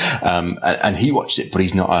younger than me. And he watched it, but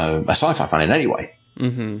he's not a sci-fi fan in any way.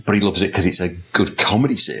 Mm-hmm. But he loves it because it's a good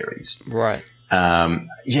comedy series. Right. It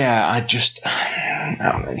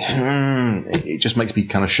just makes me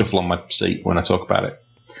kind of shuffle on my seat when I talk about it.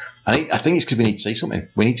 I think it's because we need to see something.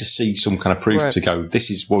 We need to see some kind of proof to go,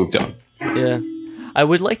 this is what we've done. Yeah. I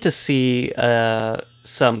would like to see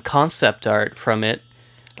some concept art from it.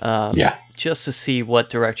 Just to see what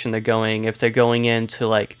direction they're going. If they're going into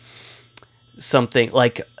like something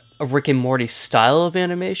like a Rick and Morty style of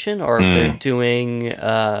animation, or if they're doing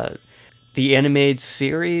the animated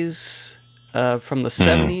series from the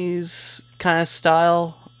 70s kind of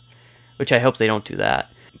style, which I hope they don't do that.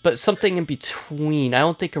 But something in between. I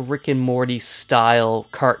don't think a Rick and Morty style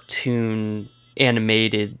cartoon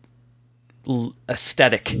animated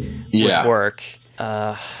aesthetic would work.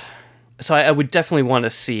 So I would definitely want to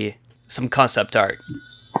see some concept art.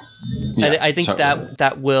 I think totally.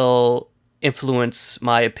 that will influence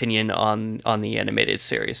my opinion on the animated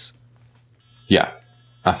series. Yeah.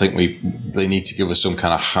 I think they need to give us some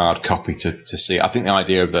kind of hard copy to see. I think the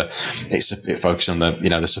idea of it focuses on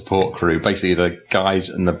the support crew, basically the guys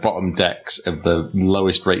in the bottom decks of the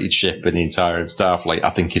lowest rated ship in the entire Starfleet,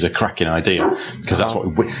 I think is a cracking idea, because that's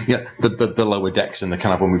what the lower decks and the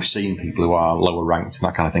kind of, when we've seen people who are lower ranked and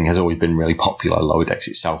that kind of thing, has always been really popular. Lower Decks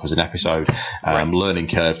itself as an episode, learning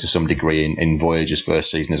curve to some degree in Voyager's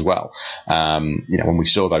first season as well. When we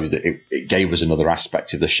saw those, that it gave us another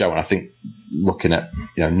aspect of the show, and I think looking at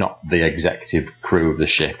not the executive crew of the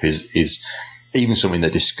ship is even something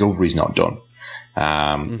that Discovery's not done.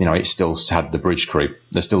 It still had the bridge crew.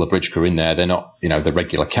 There's still a bridge crew in there. They're not, the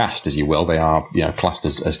regular cast, as you will. They are, classed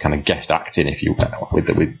as kind of guest acting, if you will,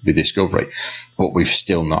 with Discovery. But we've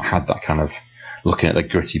still not had that kind of looking at the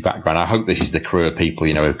gritty background. I hope this is the crew of people,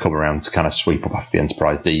 who come around to kind of sweep up after the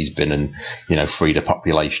Enterprise D's been and, freed a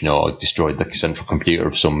population or destroyed the central computer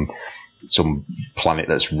of some planet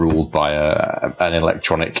that's ruled by an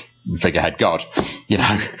electronic figurehead god. You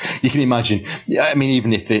can imagine. I mean,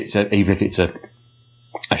 even if it's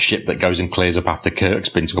a ship that goes and clears up after Kirk's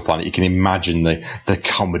been to a planet, you can imagine the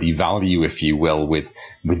comedy value, if you will, with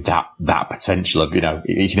that potential of,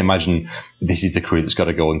 you can imagine this is the crew that's got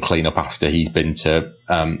to go and clean up after he's been to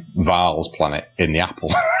Val's planet in the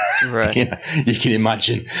Apple. Right. You can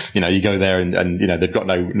imagine, you go there and they've got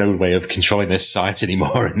no way of controlling this site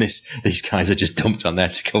anymore, and these guys are just dumped on there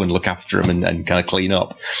to go and look after them and kind of clean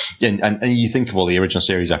up. And you think of all the original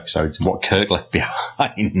series episodes and what Kirk left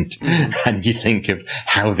behind, and you think of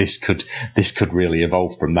how this could really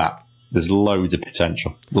evolve from that. There's loads of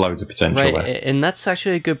potential right, there. And that's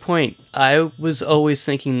actually a good point. I was always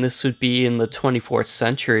thinking this would be in the 24th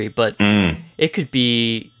century, but it could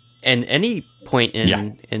be in any point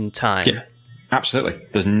in time. Yeah, absolutely.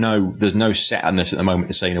 There's no set on this at the moment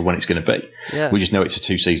to saying when it's going to be. Yeah. We just know it's a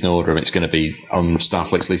 2-season order and it's going to be on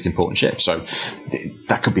Starfleet's least important ship. So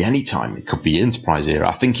that could be any time. It could be Enterprise era.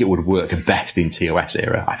 I think it would work best in TOS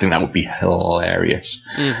era. I think that would be hilarious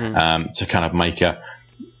to kind of make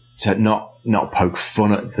to not poke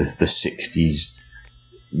fun at the 60s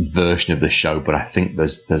version of the show, but I think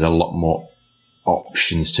there's a lot more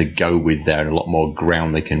options to go with there and a lot more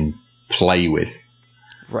ground they can play with,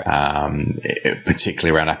 right?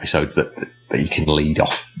 Particularly around episodes that you can lead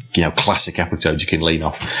off, classic episodes you can lean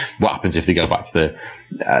off. What happens if they go back to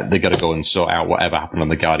they got to go and sort out whatever happened on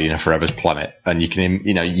the Guardian of Forever's planet, and you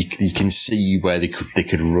can see where they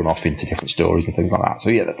could run off into different stories and things like that. So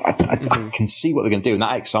I can see what they're going to do, and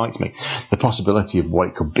that excites me. The possibility of what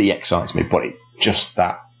it could be excites me, but it's just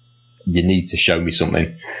that you need to show me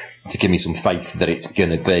something to give me some faith that it's going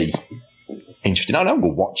to be interesting. I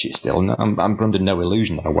will watch it still. I'm under no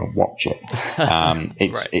illusion that I won't watch it.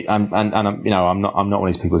 I'm not one of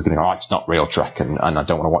these people who's going to go, it's not real Trek, and I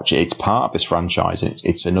don't want to watch it. It's part of this franchise.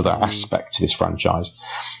 It's another aspect to this franchise,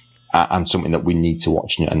 and something that we need to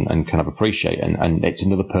watch and kind of appreciate. And it's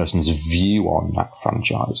another person's view on that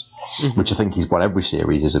franchise, which I think is what every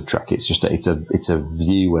series is of Trek. It's just it's a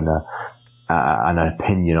view and an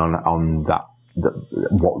opinion on that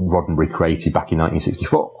what Roddenberry created back in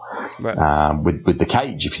 1964 right. With the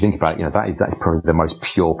cage. If you think about it, that is probably the most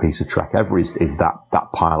pure piece of Trek ever. Is that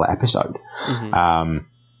pilot episode,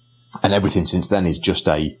 and everything since then is just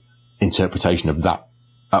a interpretation of that,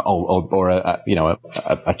 or a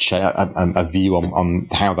view on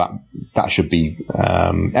how that should be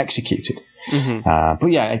executed. But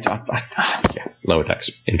yeah, Lower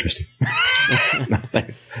Decks, interesting.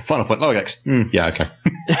 Final point, Lower Decks. Yeah, okay.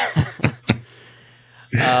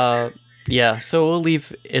 Yeah, so we'll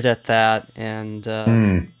leave it at that,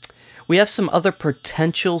 and we have some other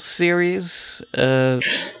potential series.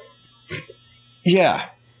 Yeah.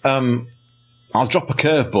 I'll drop a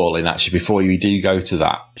curveball in actually before you do go to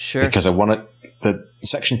that. Sure. Because I want the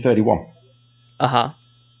Section 31. Uh-huh.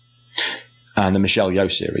 And the Michelle Yeoh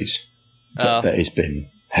series that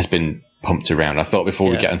has been pumped around. I thought before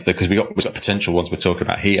we get into because we've got potential ones we're talking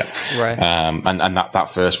about here. Right. And that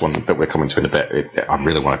first one that we're coming to in a bit, I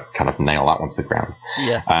really want to kind of nail that one to the ground.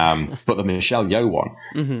 Yeah. But the Michelle Yeoh one,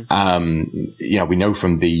 we know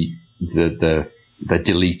from the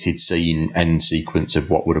deleted scene end sequence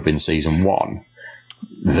of what would have been season 1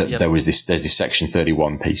 that there's this Section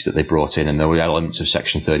 31 piece that they brought in, and there were elements of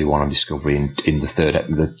Section 31 on Discovery in the third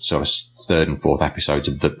and fourth episodes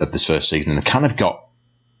of this first season, and it kind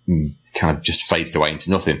of just faded away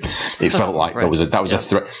into nothing. It felt like right. that was a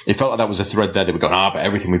thread. It felt like that was a thread there. They were going, but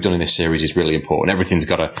everything we've done in this series is really important. Everything's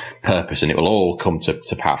got a purpose, and it will all come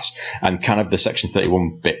to pass. And kind of the Section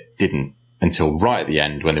 31 bit didn't until right at the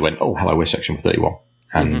end when they went, oh, hello, we're Section 31,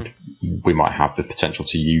 and we might have the potential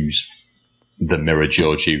to use the Mirror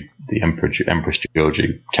Georgiou, the Empress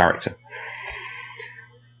Georgiou character.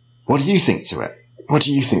 What do you think to it? What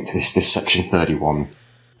do you think to this Section 31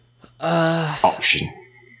 option?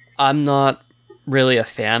 I'm not really a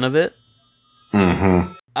fan of it.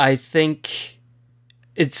 I think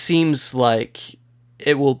it seems like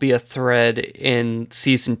it will be a thread in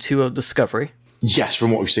season 2 of Discovery. Yes,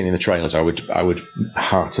 from what we've seen in the trailers, I would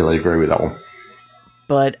heartily agree with that one.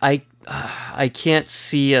 But I can't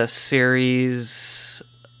see a series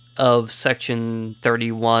of Section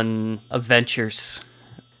 31 adventures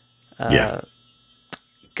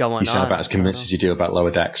going on. You sound about as convinced as you do about Lower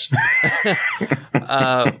Decks.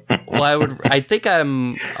 Well, I think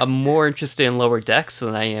I'm more interested in Lower Decks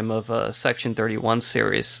than I am of a Section 31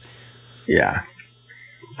 series. Yeah.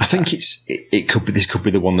 I think this could be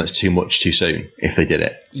the one that's too much too soon if they did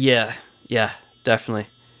it. Yeah, definitely.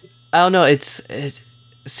 I don't know, it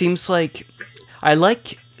seems like I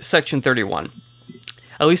like Section 31.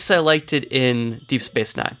 At least I liked it in Deep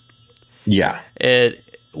Space Nine. Yeah. It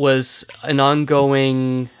was an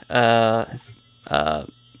ongoing plot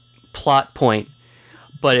point,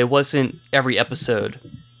 but it wasn't every episode.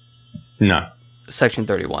 No. Section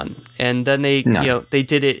 31. And then they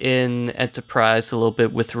did it in Enterprise a little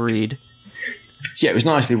bit with Reed. Yeah, it was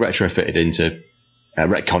nicely retrofitted into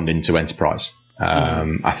retconned into Enterprise.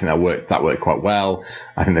 I think that worked quite well.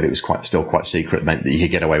 I think that it was still quite secret, meant that you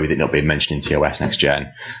could get away with it not being mentioned in TOS Next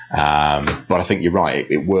Gen. But I think you're right.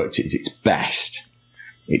 It worked at its best.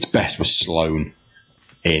 Its best was Sloane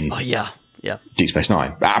in Deep Space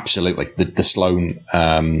Nine. Absolutely, the Sloane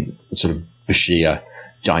sort of Bashir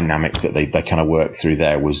dynamic that they kind of worked through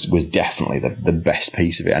there was definitely the best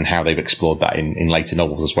piece of it, and how they've explored that in later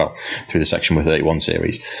novels as well through the Section 31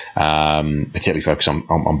 series, particularly focused on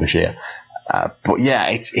Bashir. But yeah,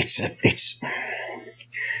 it's.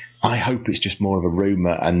 I hope it's just more of a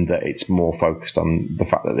rumor, and that it's more focused on the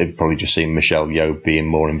fact that they've probably just seen Michelle Yeoh being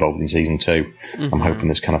more involved in season 2. I'm hoping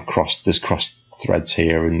there's cross threads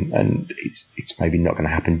here, and it's maybe not going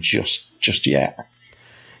to happen just yet.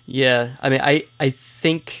 Yeah, I mean, I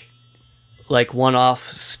think like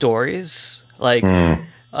one-off stories, like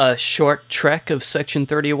a short trek of Section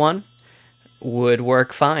 31 would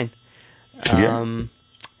work fine.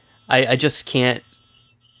 I just can't.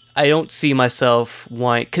 I don't see myself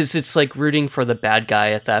wanting, because it's like rooting for the bad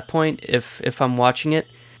guy at that point. If I'm watching it,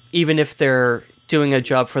 even if they're doing a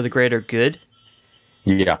job for the greater good,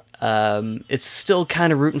 it's still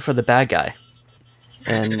kind of rooting for the bad guy,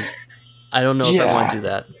 and I don't know if I want to do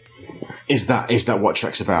that. Is that what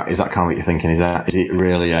Trek's about? Is that kind of what you're thinking? Is it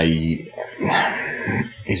really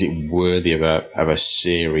is it worthy of a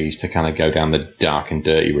series to kind of go down the dark and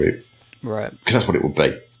dirty route? Right. Because that's what it would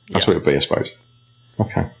be. That's what it would be, I suppose.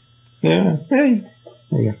 Okay. Yeah. There you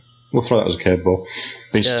go. We'll throw that as a curveball.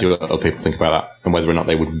 Be interested to see what other people think about that, and whether or not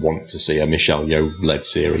they would want to see a Michelle Yeoh-led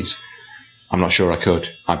series. I'm not sure I could.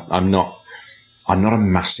 I'm not a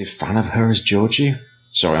massive fan of her as Georgiou.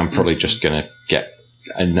 Sorry, I'm probably just going to get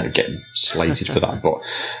slated for that, but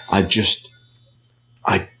I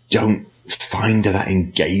don't find her that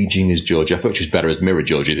engaging as Georgie. I thought she was better as mirror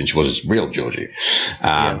Georgie than she was as real Georgie.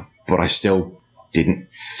 But I still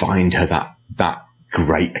didn't find her that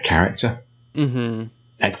great a character. Mm-hmm.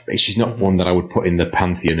 She's not one that I would put in the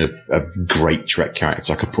pantheon of great Trek characters.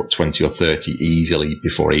 I could put 20 or 30 easily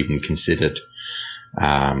before I even considered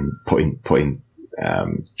putting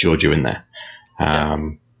Georgia in there.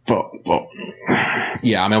 But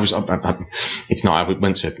yeah, I mean, it's not. I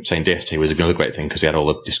went to saying DST was another great thing because they had all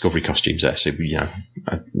the Discovery costumes there. So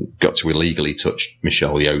I got to illegally touch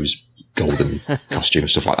Michelle Yeoh's golden costume and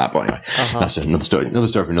stuff like that. But anyway, that's another story. Another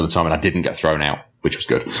story for another time. And I didn't get thrown out, which was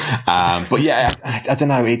good. But yeah, I don't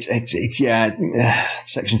know. It's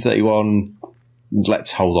Section 31.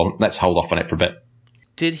 Let's hold off on it for a bit.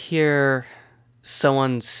 Did hear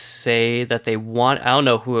someone say that they want. I don't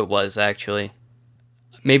know who it was actually.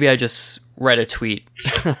 Maybe I just read a tweet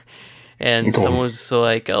and someone was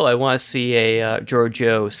like, "Oh, I want to see a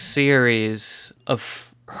Giorgio series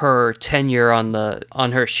of her tenure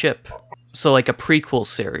on her ship, so like a prequel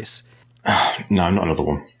series." No, not another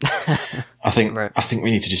one. I think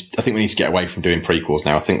we need to get away from doing prequels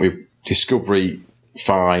now. I think we've Discovery,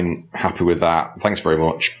 fine, happy with that. Thanks very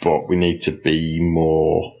much, but we need to be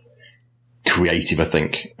more creative. I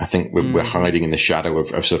think we're hiding in the shadow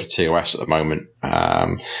of sort of TOS at the moment.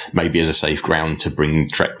 Maybe as a safe ground to bring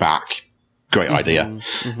Trek back. Great idea.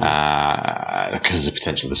 Because of the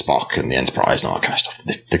potential of the Spock and the Enterprise and all that kind of stuff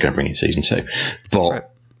they're going to bring in season 2.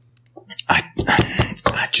 But I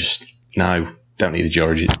just don't need a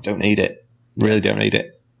Georgie. Don't need it. Really don't need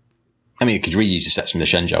it. I mean, you could reuse the sets from the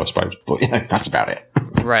Shenzhou, I suppose, but that's about it.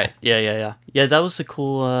 Right. Yeah. That was a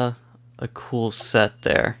cool set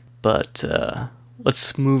there. But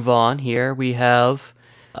let's move on here. We have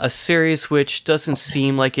a series which doesn't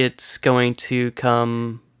seem like it's going to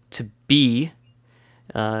come to be.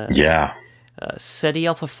 SETI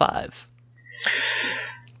Alpha 5.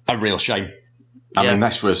 A real shame. I mean,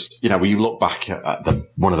 this was, when you look back at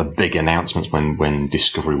one of the big announcements when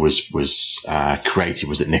Discovery was created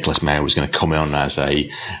was that Nicholas Meyer was going to come on as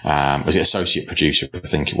was it associate producer, I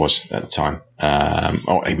think it was at the time,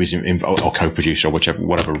 or he was or co-producer or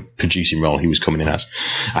whatever producing role he was coming in as,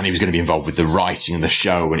 and he was going to be involved with the writing of the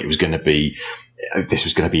show, and this was going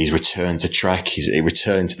to be his return to Trek, his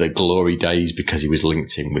return to the glory days, because he was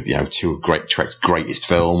linked in with two of Trek's greatest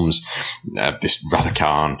films, this Wrath of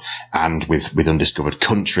Khan and with Undiscovered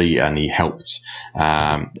Country, and he helped.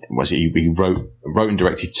 He wrote and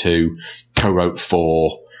directed 2, co-wrote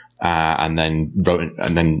 4, and then directed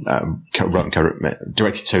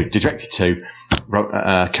 2,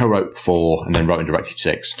 co-wrote 4, and then wrote and directed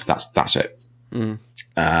 6. That's it.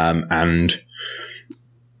 And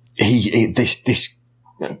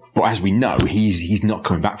but as we know, he's not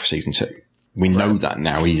coming back for season 2. We know that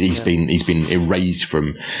now. He's been erased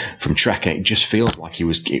from Trek, and it just feels like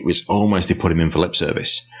it was almost they put him in for lip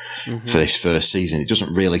service for this first season. It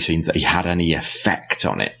doesn't really seem that he had any effect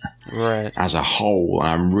on it as a whole, and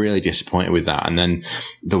I'm really disappointed with that. And then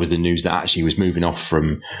there was the news that actually he was moving off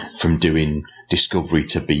from doing Discovery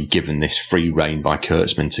to be given this free rein by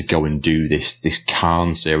Kurtzman to go and do this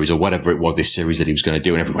Khan series or whatever it was, this series that he was going to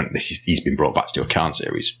do. And everyone, he's been brought back to do a Khan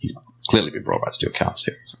series. He's clearly been brought back to do a Khan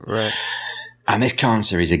series. Right. And this Khan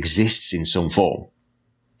series exists in some form.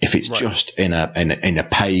 If it's just in a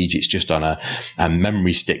page, it's just on a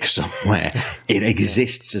memory stick somewhere. It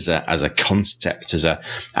exists as a concept, as a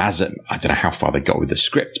I don't know how far they got with the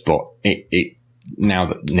script, but it now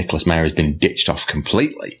that Nicholas Meyer has been ditched off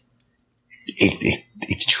completely,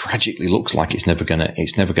 it tragically looks like it's never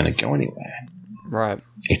gonna go anywhere. Right.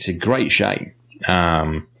 It's a great shame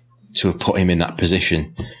to have put him in that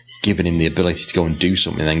position, given him the ability to go and do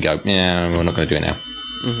something, and then go, yeah, we're not going to do it now.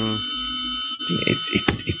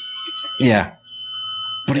 Yeah.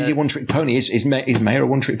 But he's a one-trick pony. Is Meyer a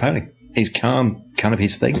one-trick pony? Is Khan kind of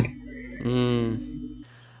his thing?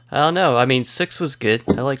 I don't know. I mean, 6 was good.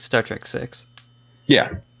 I liked Star Trek 6. Yeah.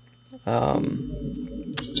 But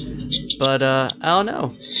I don't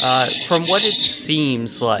know. From what it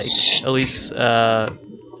seems like, at least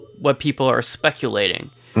what people are speculating,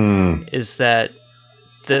 is that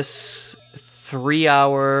this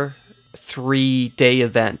 3-hour, 3-day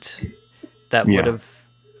event that would have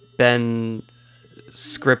been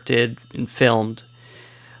scripted and filmed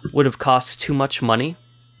would have cost too much money.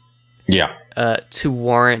 Yeah. To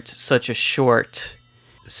warrant such a short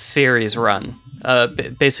series run,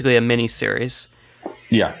 basically a mini series.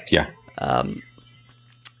 Yeah.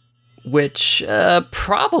 Which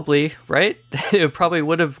probably, right? It probably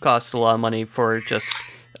would have cost a lot of money for just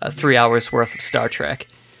 3 hours worth of Star Trek.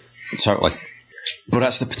 Totally. But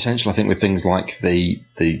that's the potential, I think, with things like the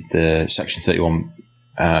Section 31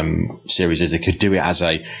 series is. They could do it as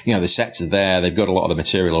a, the sets are there. They've got a lot of the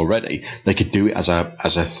material already. They could do it as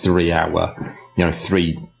a 3 hour,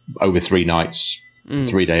 over 3 nights,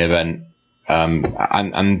 3-day event.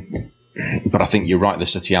 But I think you're right. The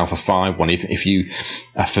City Alpha 5 one. If you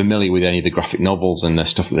are familiar with any of the graphic novels and the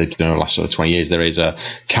stuff that they've done over the last sort of 20 years, there is a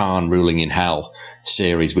Khan Ruling in Hell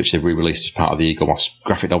series which they've re-released as part of the Eagle Moss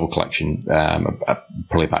graphic novel collection,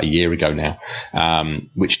 probably about a year ago now,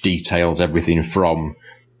 which details everything from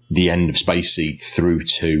the end of Space Seed through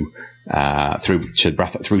to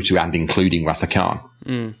and including Wrath of Khan.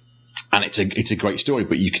 And it's a great story,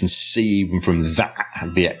 but you can see even from that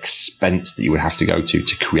the expense that you would have to go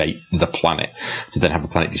to create the planet, to then have the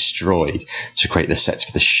planet destroyed, to create the sets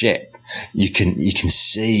for the ship. You can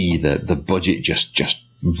see the budget just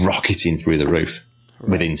rocketing through the roof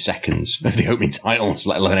within seconds of the opening titles,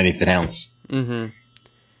 let alone anything else. Mm-hmm.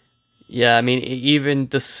 Yeah, I mean, even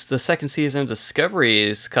the second season of Discovery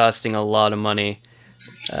is costing a lot of money.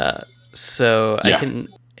 I can,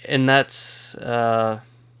 and that's.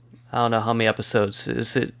 I don't know how many episodes.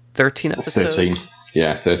 Is it 13 episodes? 13.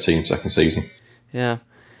 Yeah, 13, second season. Yeah.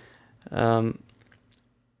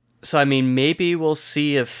 So, I mean, maybe we'll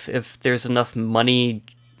see if there's enough money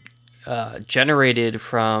generated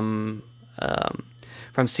from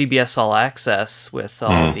CBS All Access with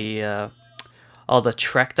all the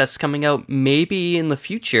Trek that's coming out. Maybe in the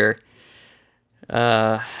future,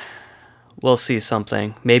 we'll see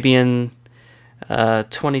something. Maybe in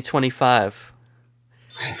 2025.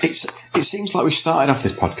 It seems like we started off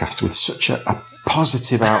this podcast with such a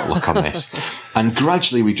positive outlook on this, and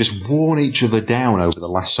gradually we've just worn each other down over the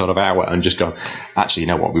last sort of hour and just gone, actually, you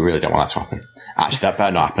know what, we really don't want that to happen. Actually, that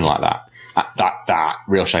better not happen like that. That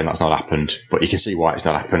real shame that's not happened, but you can see why it's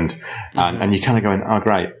not happened, and you're kind of going, oh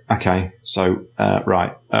great, okay, so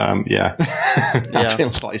right, yeah. I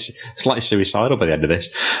feel slightly suicidal by the end of this.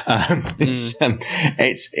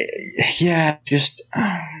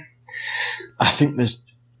 I think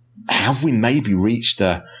have we maybe reached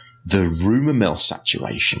the rumour mill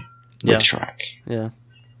saturation with Trek? Yeah.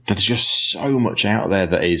 There's just so much out there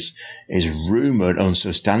that is rumoured,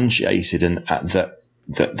 unsubstantiated, and that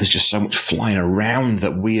there's just so much flying around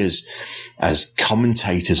that we as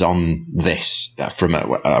commentators on this, from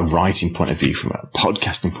a writing point of view, from a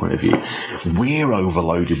podcasting point of view, we're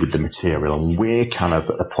overloaded with the material, and we're kind of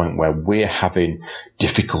at the point where we're having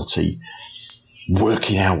difficulty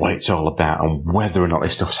working out what it's all about, and whether or not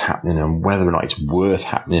this stuff's happening, and whether or not it's worth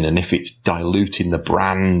happening, and if it's diluting the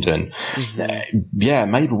brand. And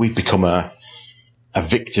maybe we've become a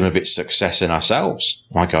victim of its success in ourselves.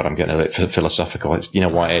 My God, I'm getting a bit philosophical. It's, you know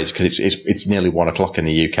why it is? Because it's nearly 1 o'clock in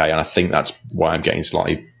the UK, and I think that's why I'm getting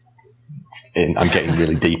I'm getting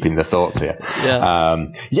really deep in the thoughts here.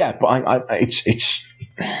 But it's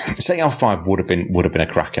Setting Alpha 5 would have been a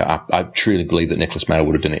cracker. I truly believe that Nicholas Meyer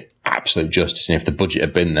would have done it absolute justice, and if the budget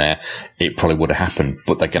had been there, it probably would have happened.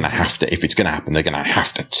 But they're going to have to, if it's going to happen, they're going to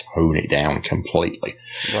have to tone it down completely,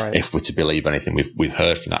 if we're to believe anything we've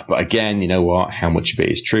heard from that. But again, you know what? How much of it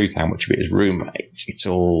is truth? How much of it is rumour? It's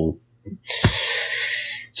all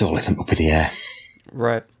up in the air.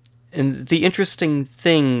 Right. And the interesting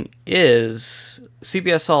thing is,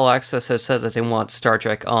 CBS All Access has said that they want Star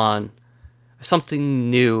Trek on something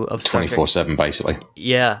new of Star Trek 24/7, basically.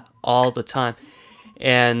 Yeah, all the time.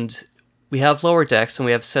 And we have Lower Decks and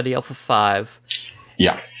we have SETI Alpha 5.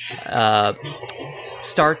 Yeah.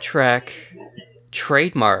 Star Trek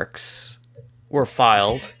trademarks were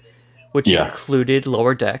filed, which included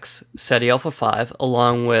Lower Decks, SETI Alpha 5,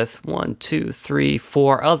 along with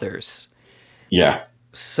 4 others. Yeah.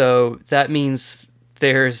 So that means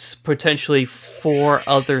there's potentially 4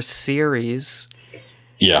 other series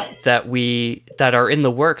that are in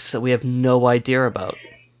the works that we have no idea about.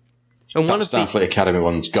 And that Starfleet Academy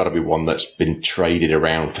one's got to be one that's been traded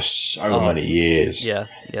around for so many years. Yeah.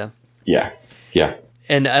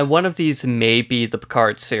 And one of these may be the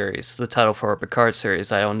Picard series, the title for a Picard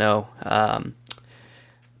series. I don't know.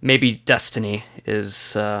 Maybe Destiny is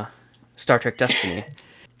Star Trek Destiny.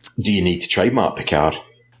 Do you need to trademark Picard?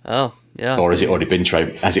 Oh, yeah. Or has it already been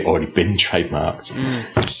trademarked?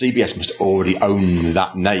 CBS must already own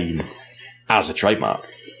that name as a trademark.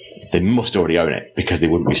 They must already own it, because they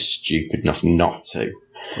wouldn't be stupid enough not to.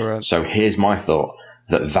 Right. So here's my thought,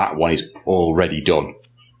 that one is already done.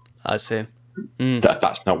 I see.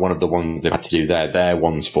 That's not one of the ones they've had to do there. They're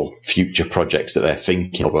ones for future projects that they're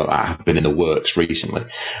thinking of that have been in the works recently.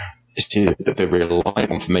 See, the real life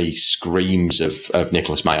one for me screams of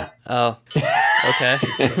Nicholas Meyer. Oh, okay.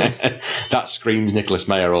 That screams Nicholas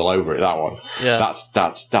Meyer all over it. That one. Yeah.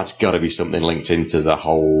 That's got to be something linked into the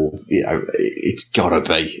whole. It's got to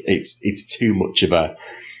be. It's too much of a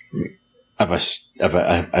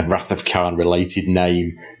Wrath of Khan related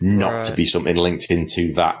name not to be something linked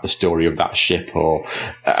into the story of that ship, or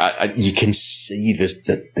you can see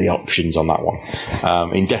the options on that one.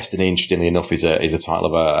 In Destiny, interestingly enough, is a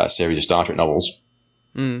title of a series of Star Trek novels,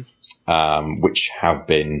 which have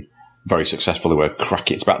been very successful. They were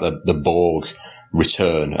cracking. It's about the Borg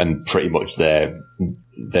return and pretty much their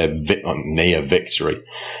near victory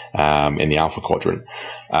in the Alpha Quadrant.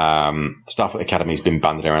 Starfleet Academy has been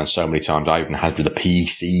banded around so many times. I even had the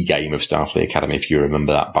PC game of Starfleet Academy, if you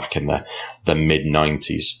remember that, back in the mid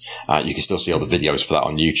 90s. You can still see all the videos for that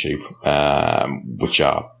on YouTube, which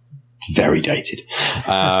are very dated.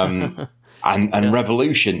 And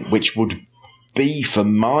Revolution, which would be, for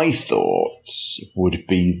my thoughts, would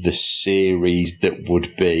be the series that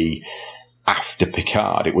would be after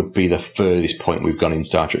Picard. It would be the furthest point we've gone in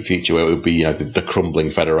Star Trek Future, where it would be, the crumbling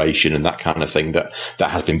Federation and that kind of thing that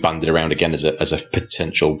has been banded around again as a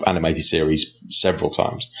potential animated series several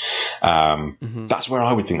times. That's where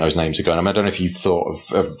I would think those names are going. I don't know if you've thought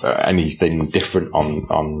of anything different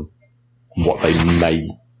on what they may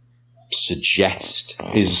suggest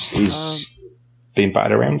is being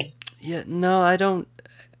batted around. Yeah, no, I don't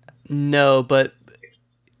know, but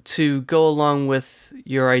to go along with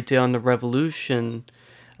your idea on the Revolution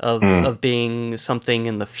of being something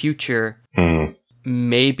in the future,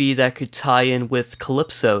 maybe that could tie in with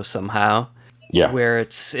Calypso somehow. Yeah. Where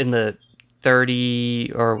it's in the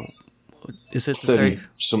 30, or is it 30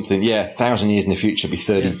 something? Yeah, 1,000 years in the future would be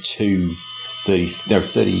 32,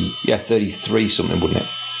 33 something, wouldn't it?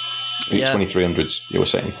 It's 2300s, you were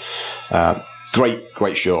saying.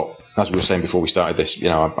 Great short. As we were saying before we started this,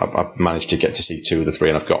 I've managed to get to see 2 of the 3,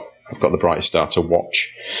 and I've got the brightest star to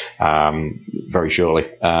watch very shortly,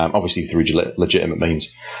 obviously through legitimate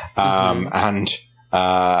means. And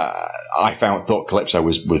I thought Calypso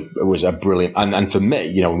was a brilliant, and for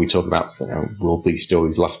me, when we talk about will these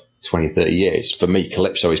stories last 20, 30 years, for me,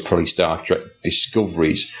 Calypso is probably Star Trek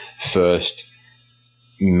Discovery's first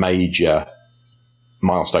major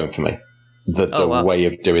milestone for me. The way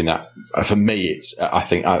of doing that, for me, it's. I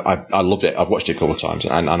think I loved it. I've watched it a couple of times,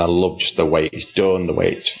 and I love just the way it's done, the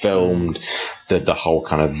way it's filmed, the whole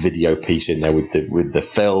kind of video piece in there with the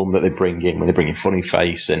film that they bring in when they bring in Funny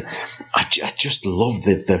Face, and I just love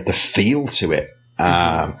the feel to it,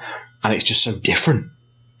 and it's just so different,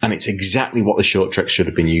 and it's exactly what the short trek should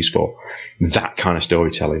have been used for, that kind of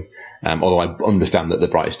storytelling. Although I understand that the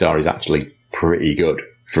Brightest Star is actually pretty good.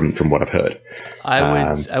 From what I've heard,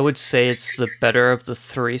 I would say it's the better of the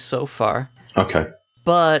 3 so far. Okay,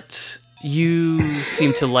 but you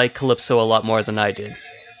seem to like Calypso a lot more than I did.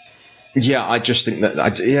 Yeah, I just think that.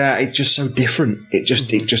 It's just so different. It just.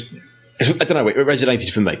 I don't know. It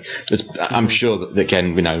resonated for me. I'm sure that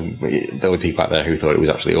again, there were people out there who thought it was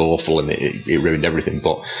actually awful and it ruined everything.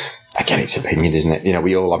 But again, it's opinion, isn't it?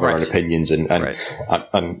 We all have our own opinions, and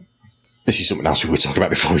this is something else we were talking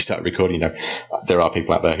about before we started recording. There are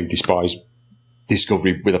people out there who despise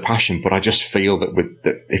Discovery with a passion, but I just feel that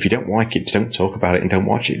if you don't like it, don't talk about it and don't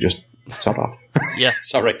watch it. Just sod off. Yeah.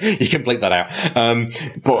 Sorry, you can bleep that out.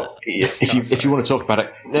 But if you want to talk about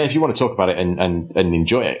it, and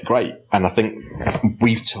enjoy it, great. And I think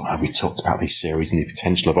we've talked about this series and the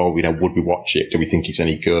potential of would we watch it? Do we think it's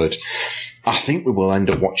any good? I think we will end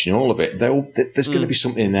up watching all of it. There's going to be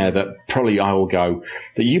something in there that probably I will go,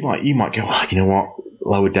 that you might go, you know what,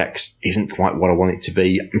 Lower Decks isn't quite what I want it to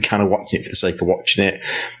be. I'm kind of watching it for the sake of watching it.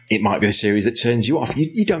 It might be a series that turns you off.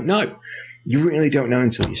 You don't know. You really don't know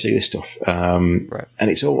until you see this stuff. And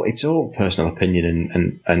it's all personal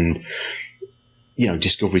opinion and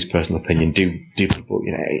Discovery's personal opinion. Do people,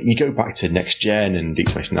 you go back to Next Gen and Deep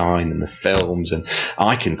Space Nine and the films, and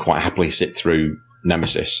I can quite happily sit through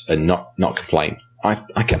Nemesis and not complain. I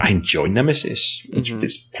enjoy Nemesis.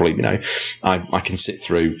 It's probably, I can sit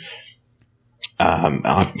through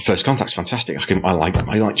First Contact's fantastic. I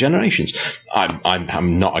like Generations.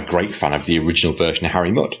 I'm not a great fan of the original version of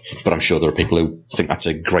Harry Mudd, but I'm sure there are people who think that's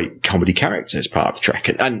a great comedy character as part of the Trek,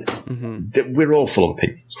 and we're all full of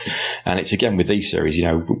opinions. And it's again with these series,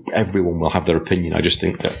 everyone will have their opinion. I just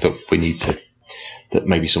think that we need to, that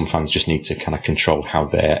maybe some fans just need to kind of control how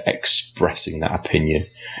they're expressing that opinion.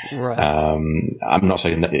 Right. I'm not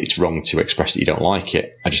saying that it's wrong to express that you don't like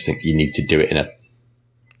it. I just think you need to do it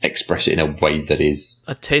express it in a way that is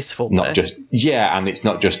a tasteful not way. Just and it's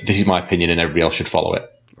not just this is my opinion and everybody else should follow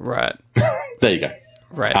it. Right. There you go.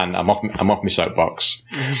 Right. And I'm off my soapbox.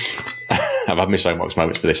 I've had my soapbox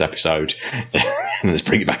moments for this episode. And let's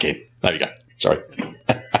bring it back in. There we go. Sorry.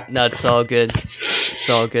 No, it's all good. It's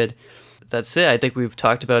all good. That's it. I think we've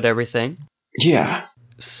talked about everything. Yeah.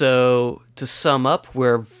 So, to sum up,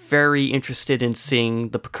 we're very interested in seeing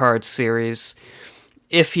the Picard series,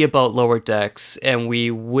 iffy about Lower Decks, and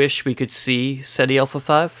we wish we could see SETI Alpha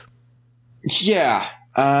 5. Yeah.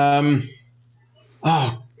 Oh,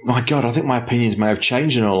 my God, I think my opinions may have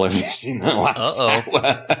changed in all of this in the last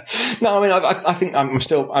hour. No, I mean, I think I'm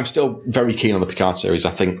still very keen on the Picard series.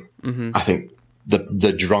 I think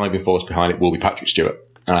the driving force behind it will be Patrick Stewart.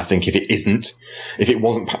 And I think if it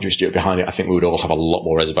wasn't Patrick Stewart behind it, I think we would all have a lot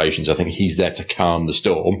more reservations. I think he's there to calm the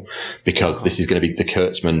storm, because this is going to be the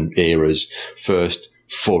Kurtzman era's first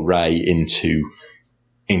foray into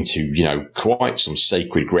quite some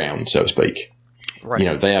sacred ground, so to speak.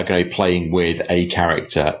 Right. They are going to be playing with a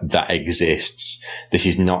character that exists. This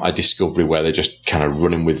is not a Discovery where they're just kind of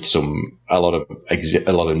running with a lot of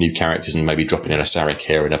new characters and maybe dropping in a Sarek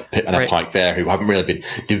here and a Pike there who haven't really been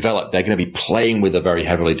developed. They're going to be playing with a very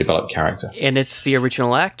heavily developed character. And it's the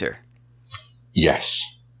original actor.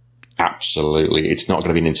 Yes, absolutely. It's not going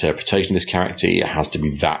to be an interpretation of this character. It has to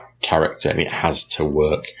be that character, and it has to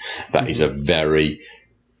work. That is a very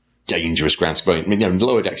dangerous ground to go in. I mean,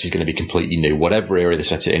 Lower Decks is going to be completely new. Whatever era they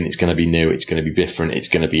set it in, it's going to be new. It's going to be different. It's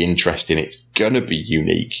going to be interesting. It's going to be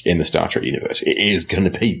unique in the Star Trek universe. It is going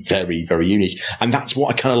to be very, very unique. And that's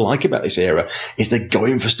what I kind of like about this era, is they're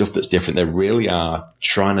going for stuff that's different. They really are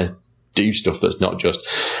trying to do stuff that's not just,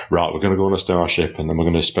 right, we're going to go on a starship and then we're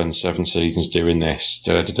going to spend 7 seasons doing this.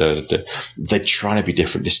 They're trying to be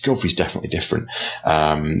different. Discovery's definitely different.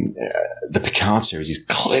 The Picard series is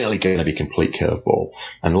clearly going to be complete curveball,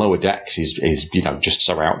 and Lower Decks is just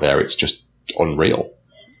so out there, it's just unreal.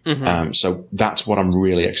 So that's what I'm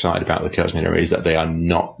really excited about the Kurtzman era, is that they are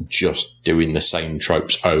not just doing the same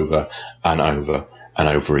tropes over and over and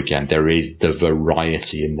over again. There is the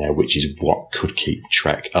variety in there, which is what could keep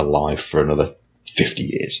Trek alive for another 50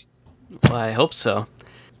 years. Well, I hope so.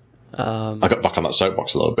 I got back on that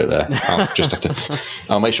soapbox a little bit there. I'll just have to.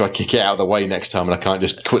 I'll make sure I kick it out of the way next time, and I can't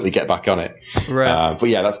just quickly get back on it. Right. But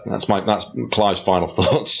yeah, that's Clive's final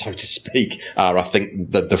thoughts, so to speak. I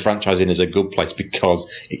think that the franchising is a good place because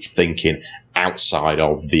it's thinking outside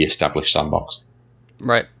of the established sandbox.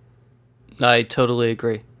 Right. I totally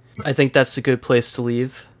agree. I think that's a good place to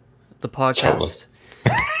leave the podcast.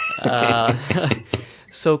 Totally.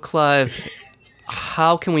 So, Clive,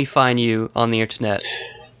 how can we find you on the internet?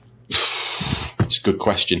 It's a good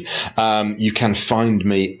question. You can find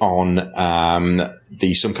me on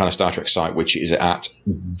the Some Kind of Star Trek site, which is at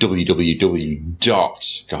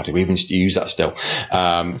www. God, do we even use that still?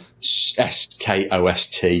 SKOST,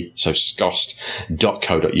 so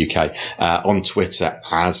SCOST.co.uk. On Twitter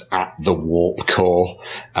as at The Warp Core.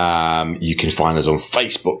 You can find us on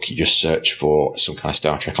Facebook. You just search for Some Kind of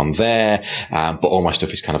Star Trek on there. But all my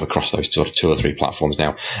stuff is kind of across those sort of 2 or 3 platforms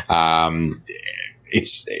now.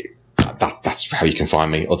 That's how you can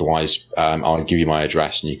find me. Otherwise, I'll give you my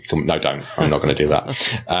address and you can come. No, don't. I'm not going to do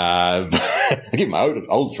that. I'll give you my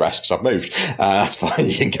old address because I've moved. That's fine.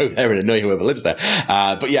 You can go there and annoy whoever lives there.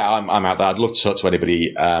 But yeah, I'm out there. I'd love to talk to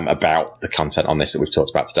anybody about the content on this that we've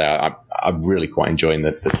talked about today. I'm really quite enjoying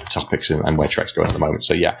the topics and where Trek's going at the moment.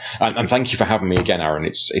 So yeah, and thank you for having me again, Aaron.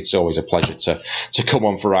 It's always a pleasure to come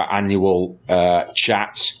on for our annual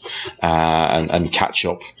chat and catch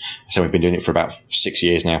up. So we've been doing it for about 6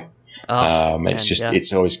 years now.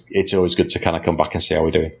 It's always good to kind of come back and see how we're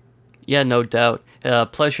doing. Yeah, no doubt.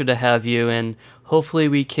 Pleasure to have you, and hopefully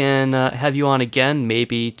we can have you on again,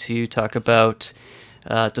 maybe to talk about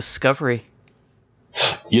Discovery.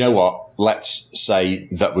 You know what? Let's say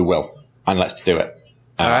that we will, and let's do it.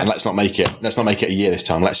 Right. And let's not make it a year this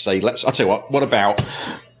time. I'll tell you what about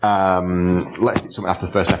let's do something after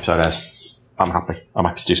the first episode airs. I'm happy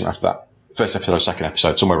to do something after that. First episode or second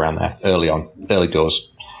episode, somewhere around there, early doors.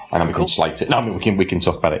 And then we can slate it. No, I mean, we can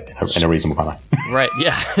talk about it in a reasonable manner. Right,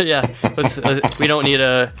 yeah. We don't need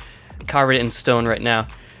to carve it in stone right now.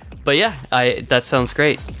 But yeah, that sounds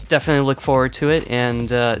great. Definitely look forward to it. And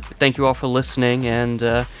thank you all for listening. And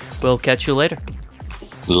we'll catch you later.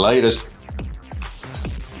 Latest.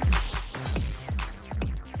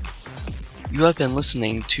 You have been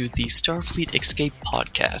listening to the Starfleet Escape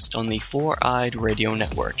podcast on the Four Eyed Radio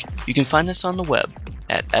Network. You can find us on the web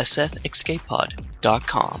at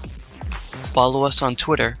sfescapepod.com. Follow us on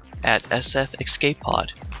Twitter at sfescapepod.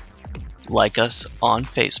 Like us on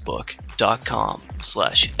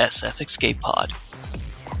Facebook.com/sfescapepod.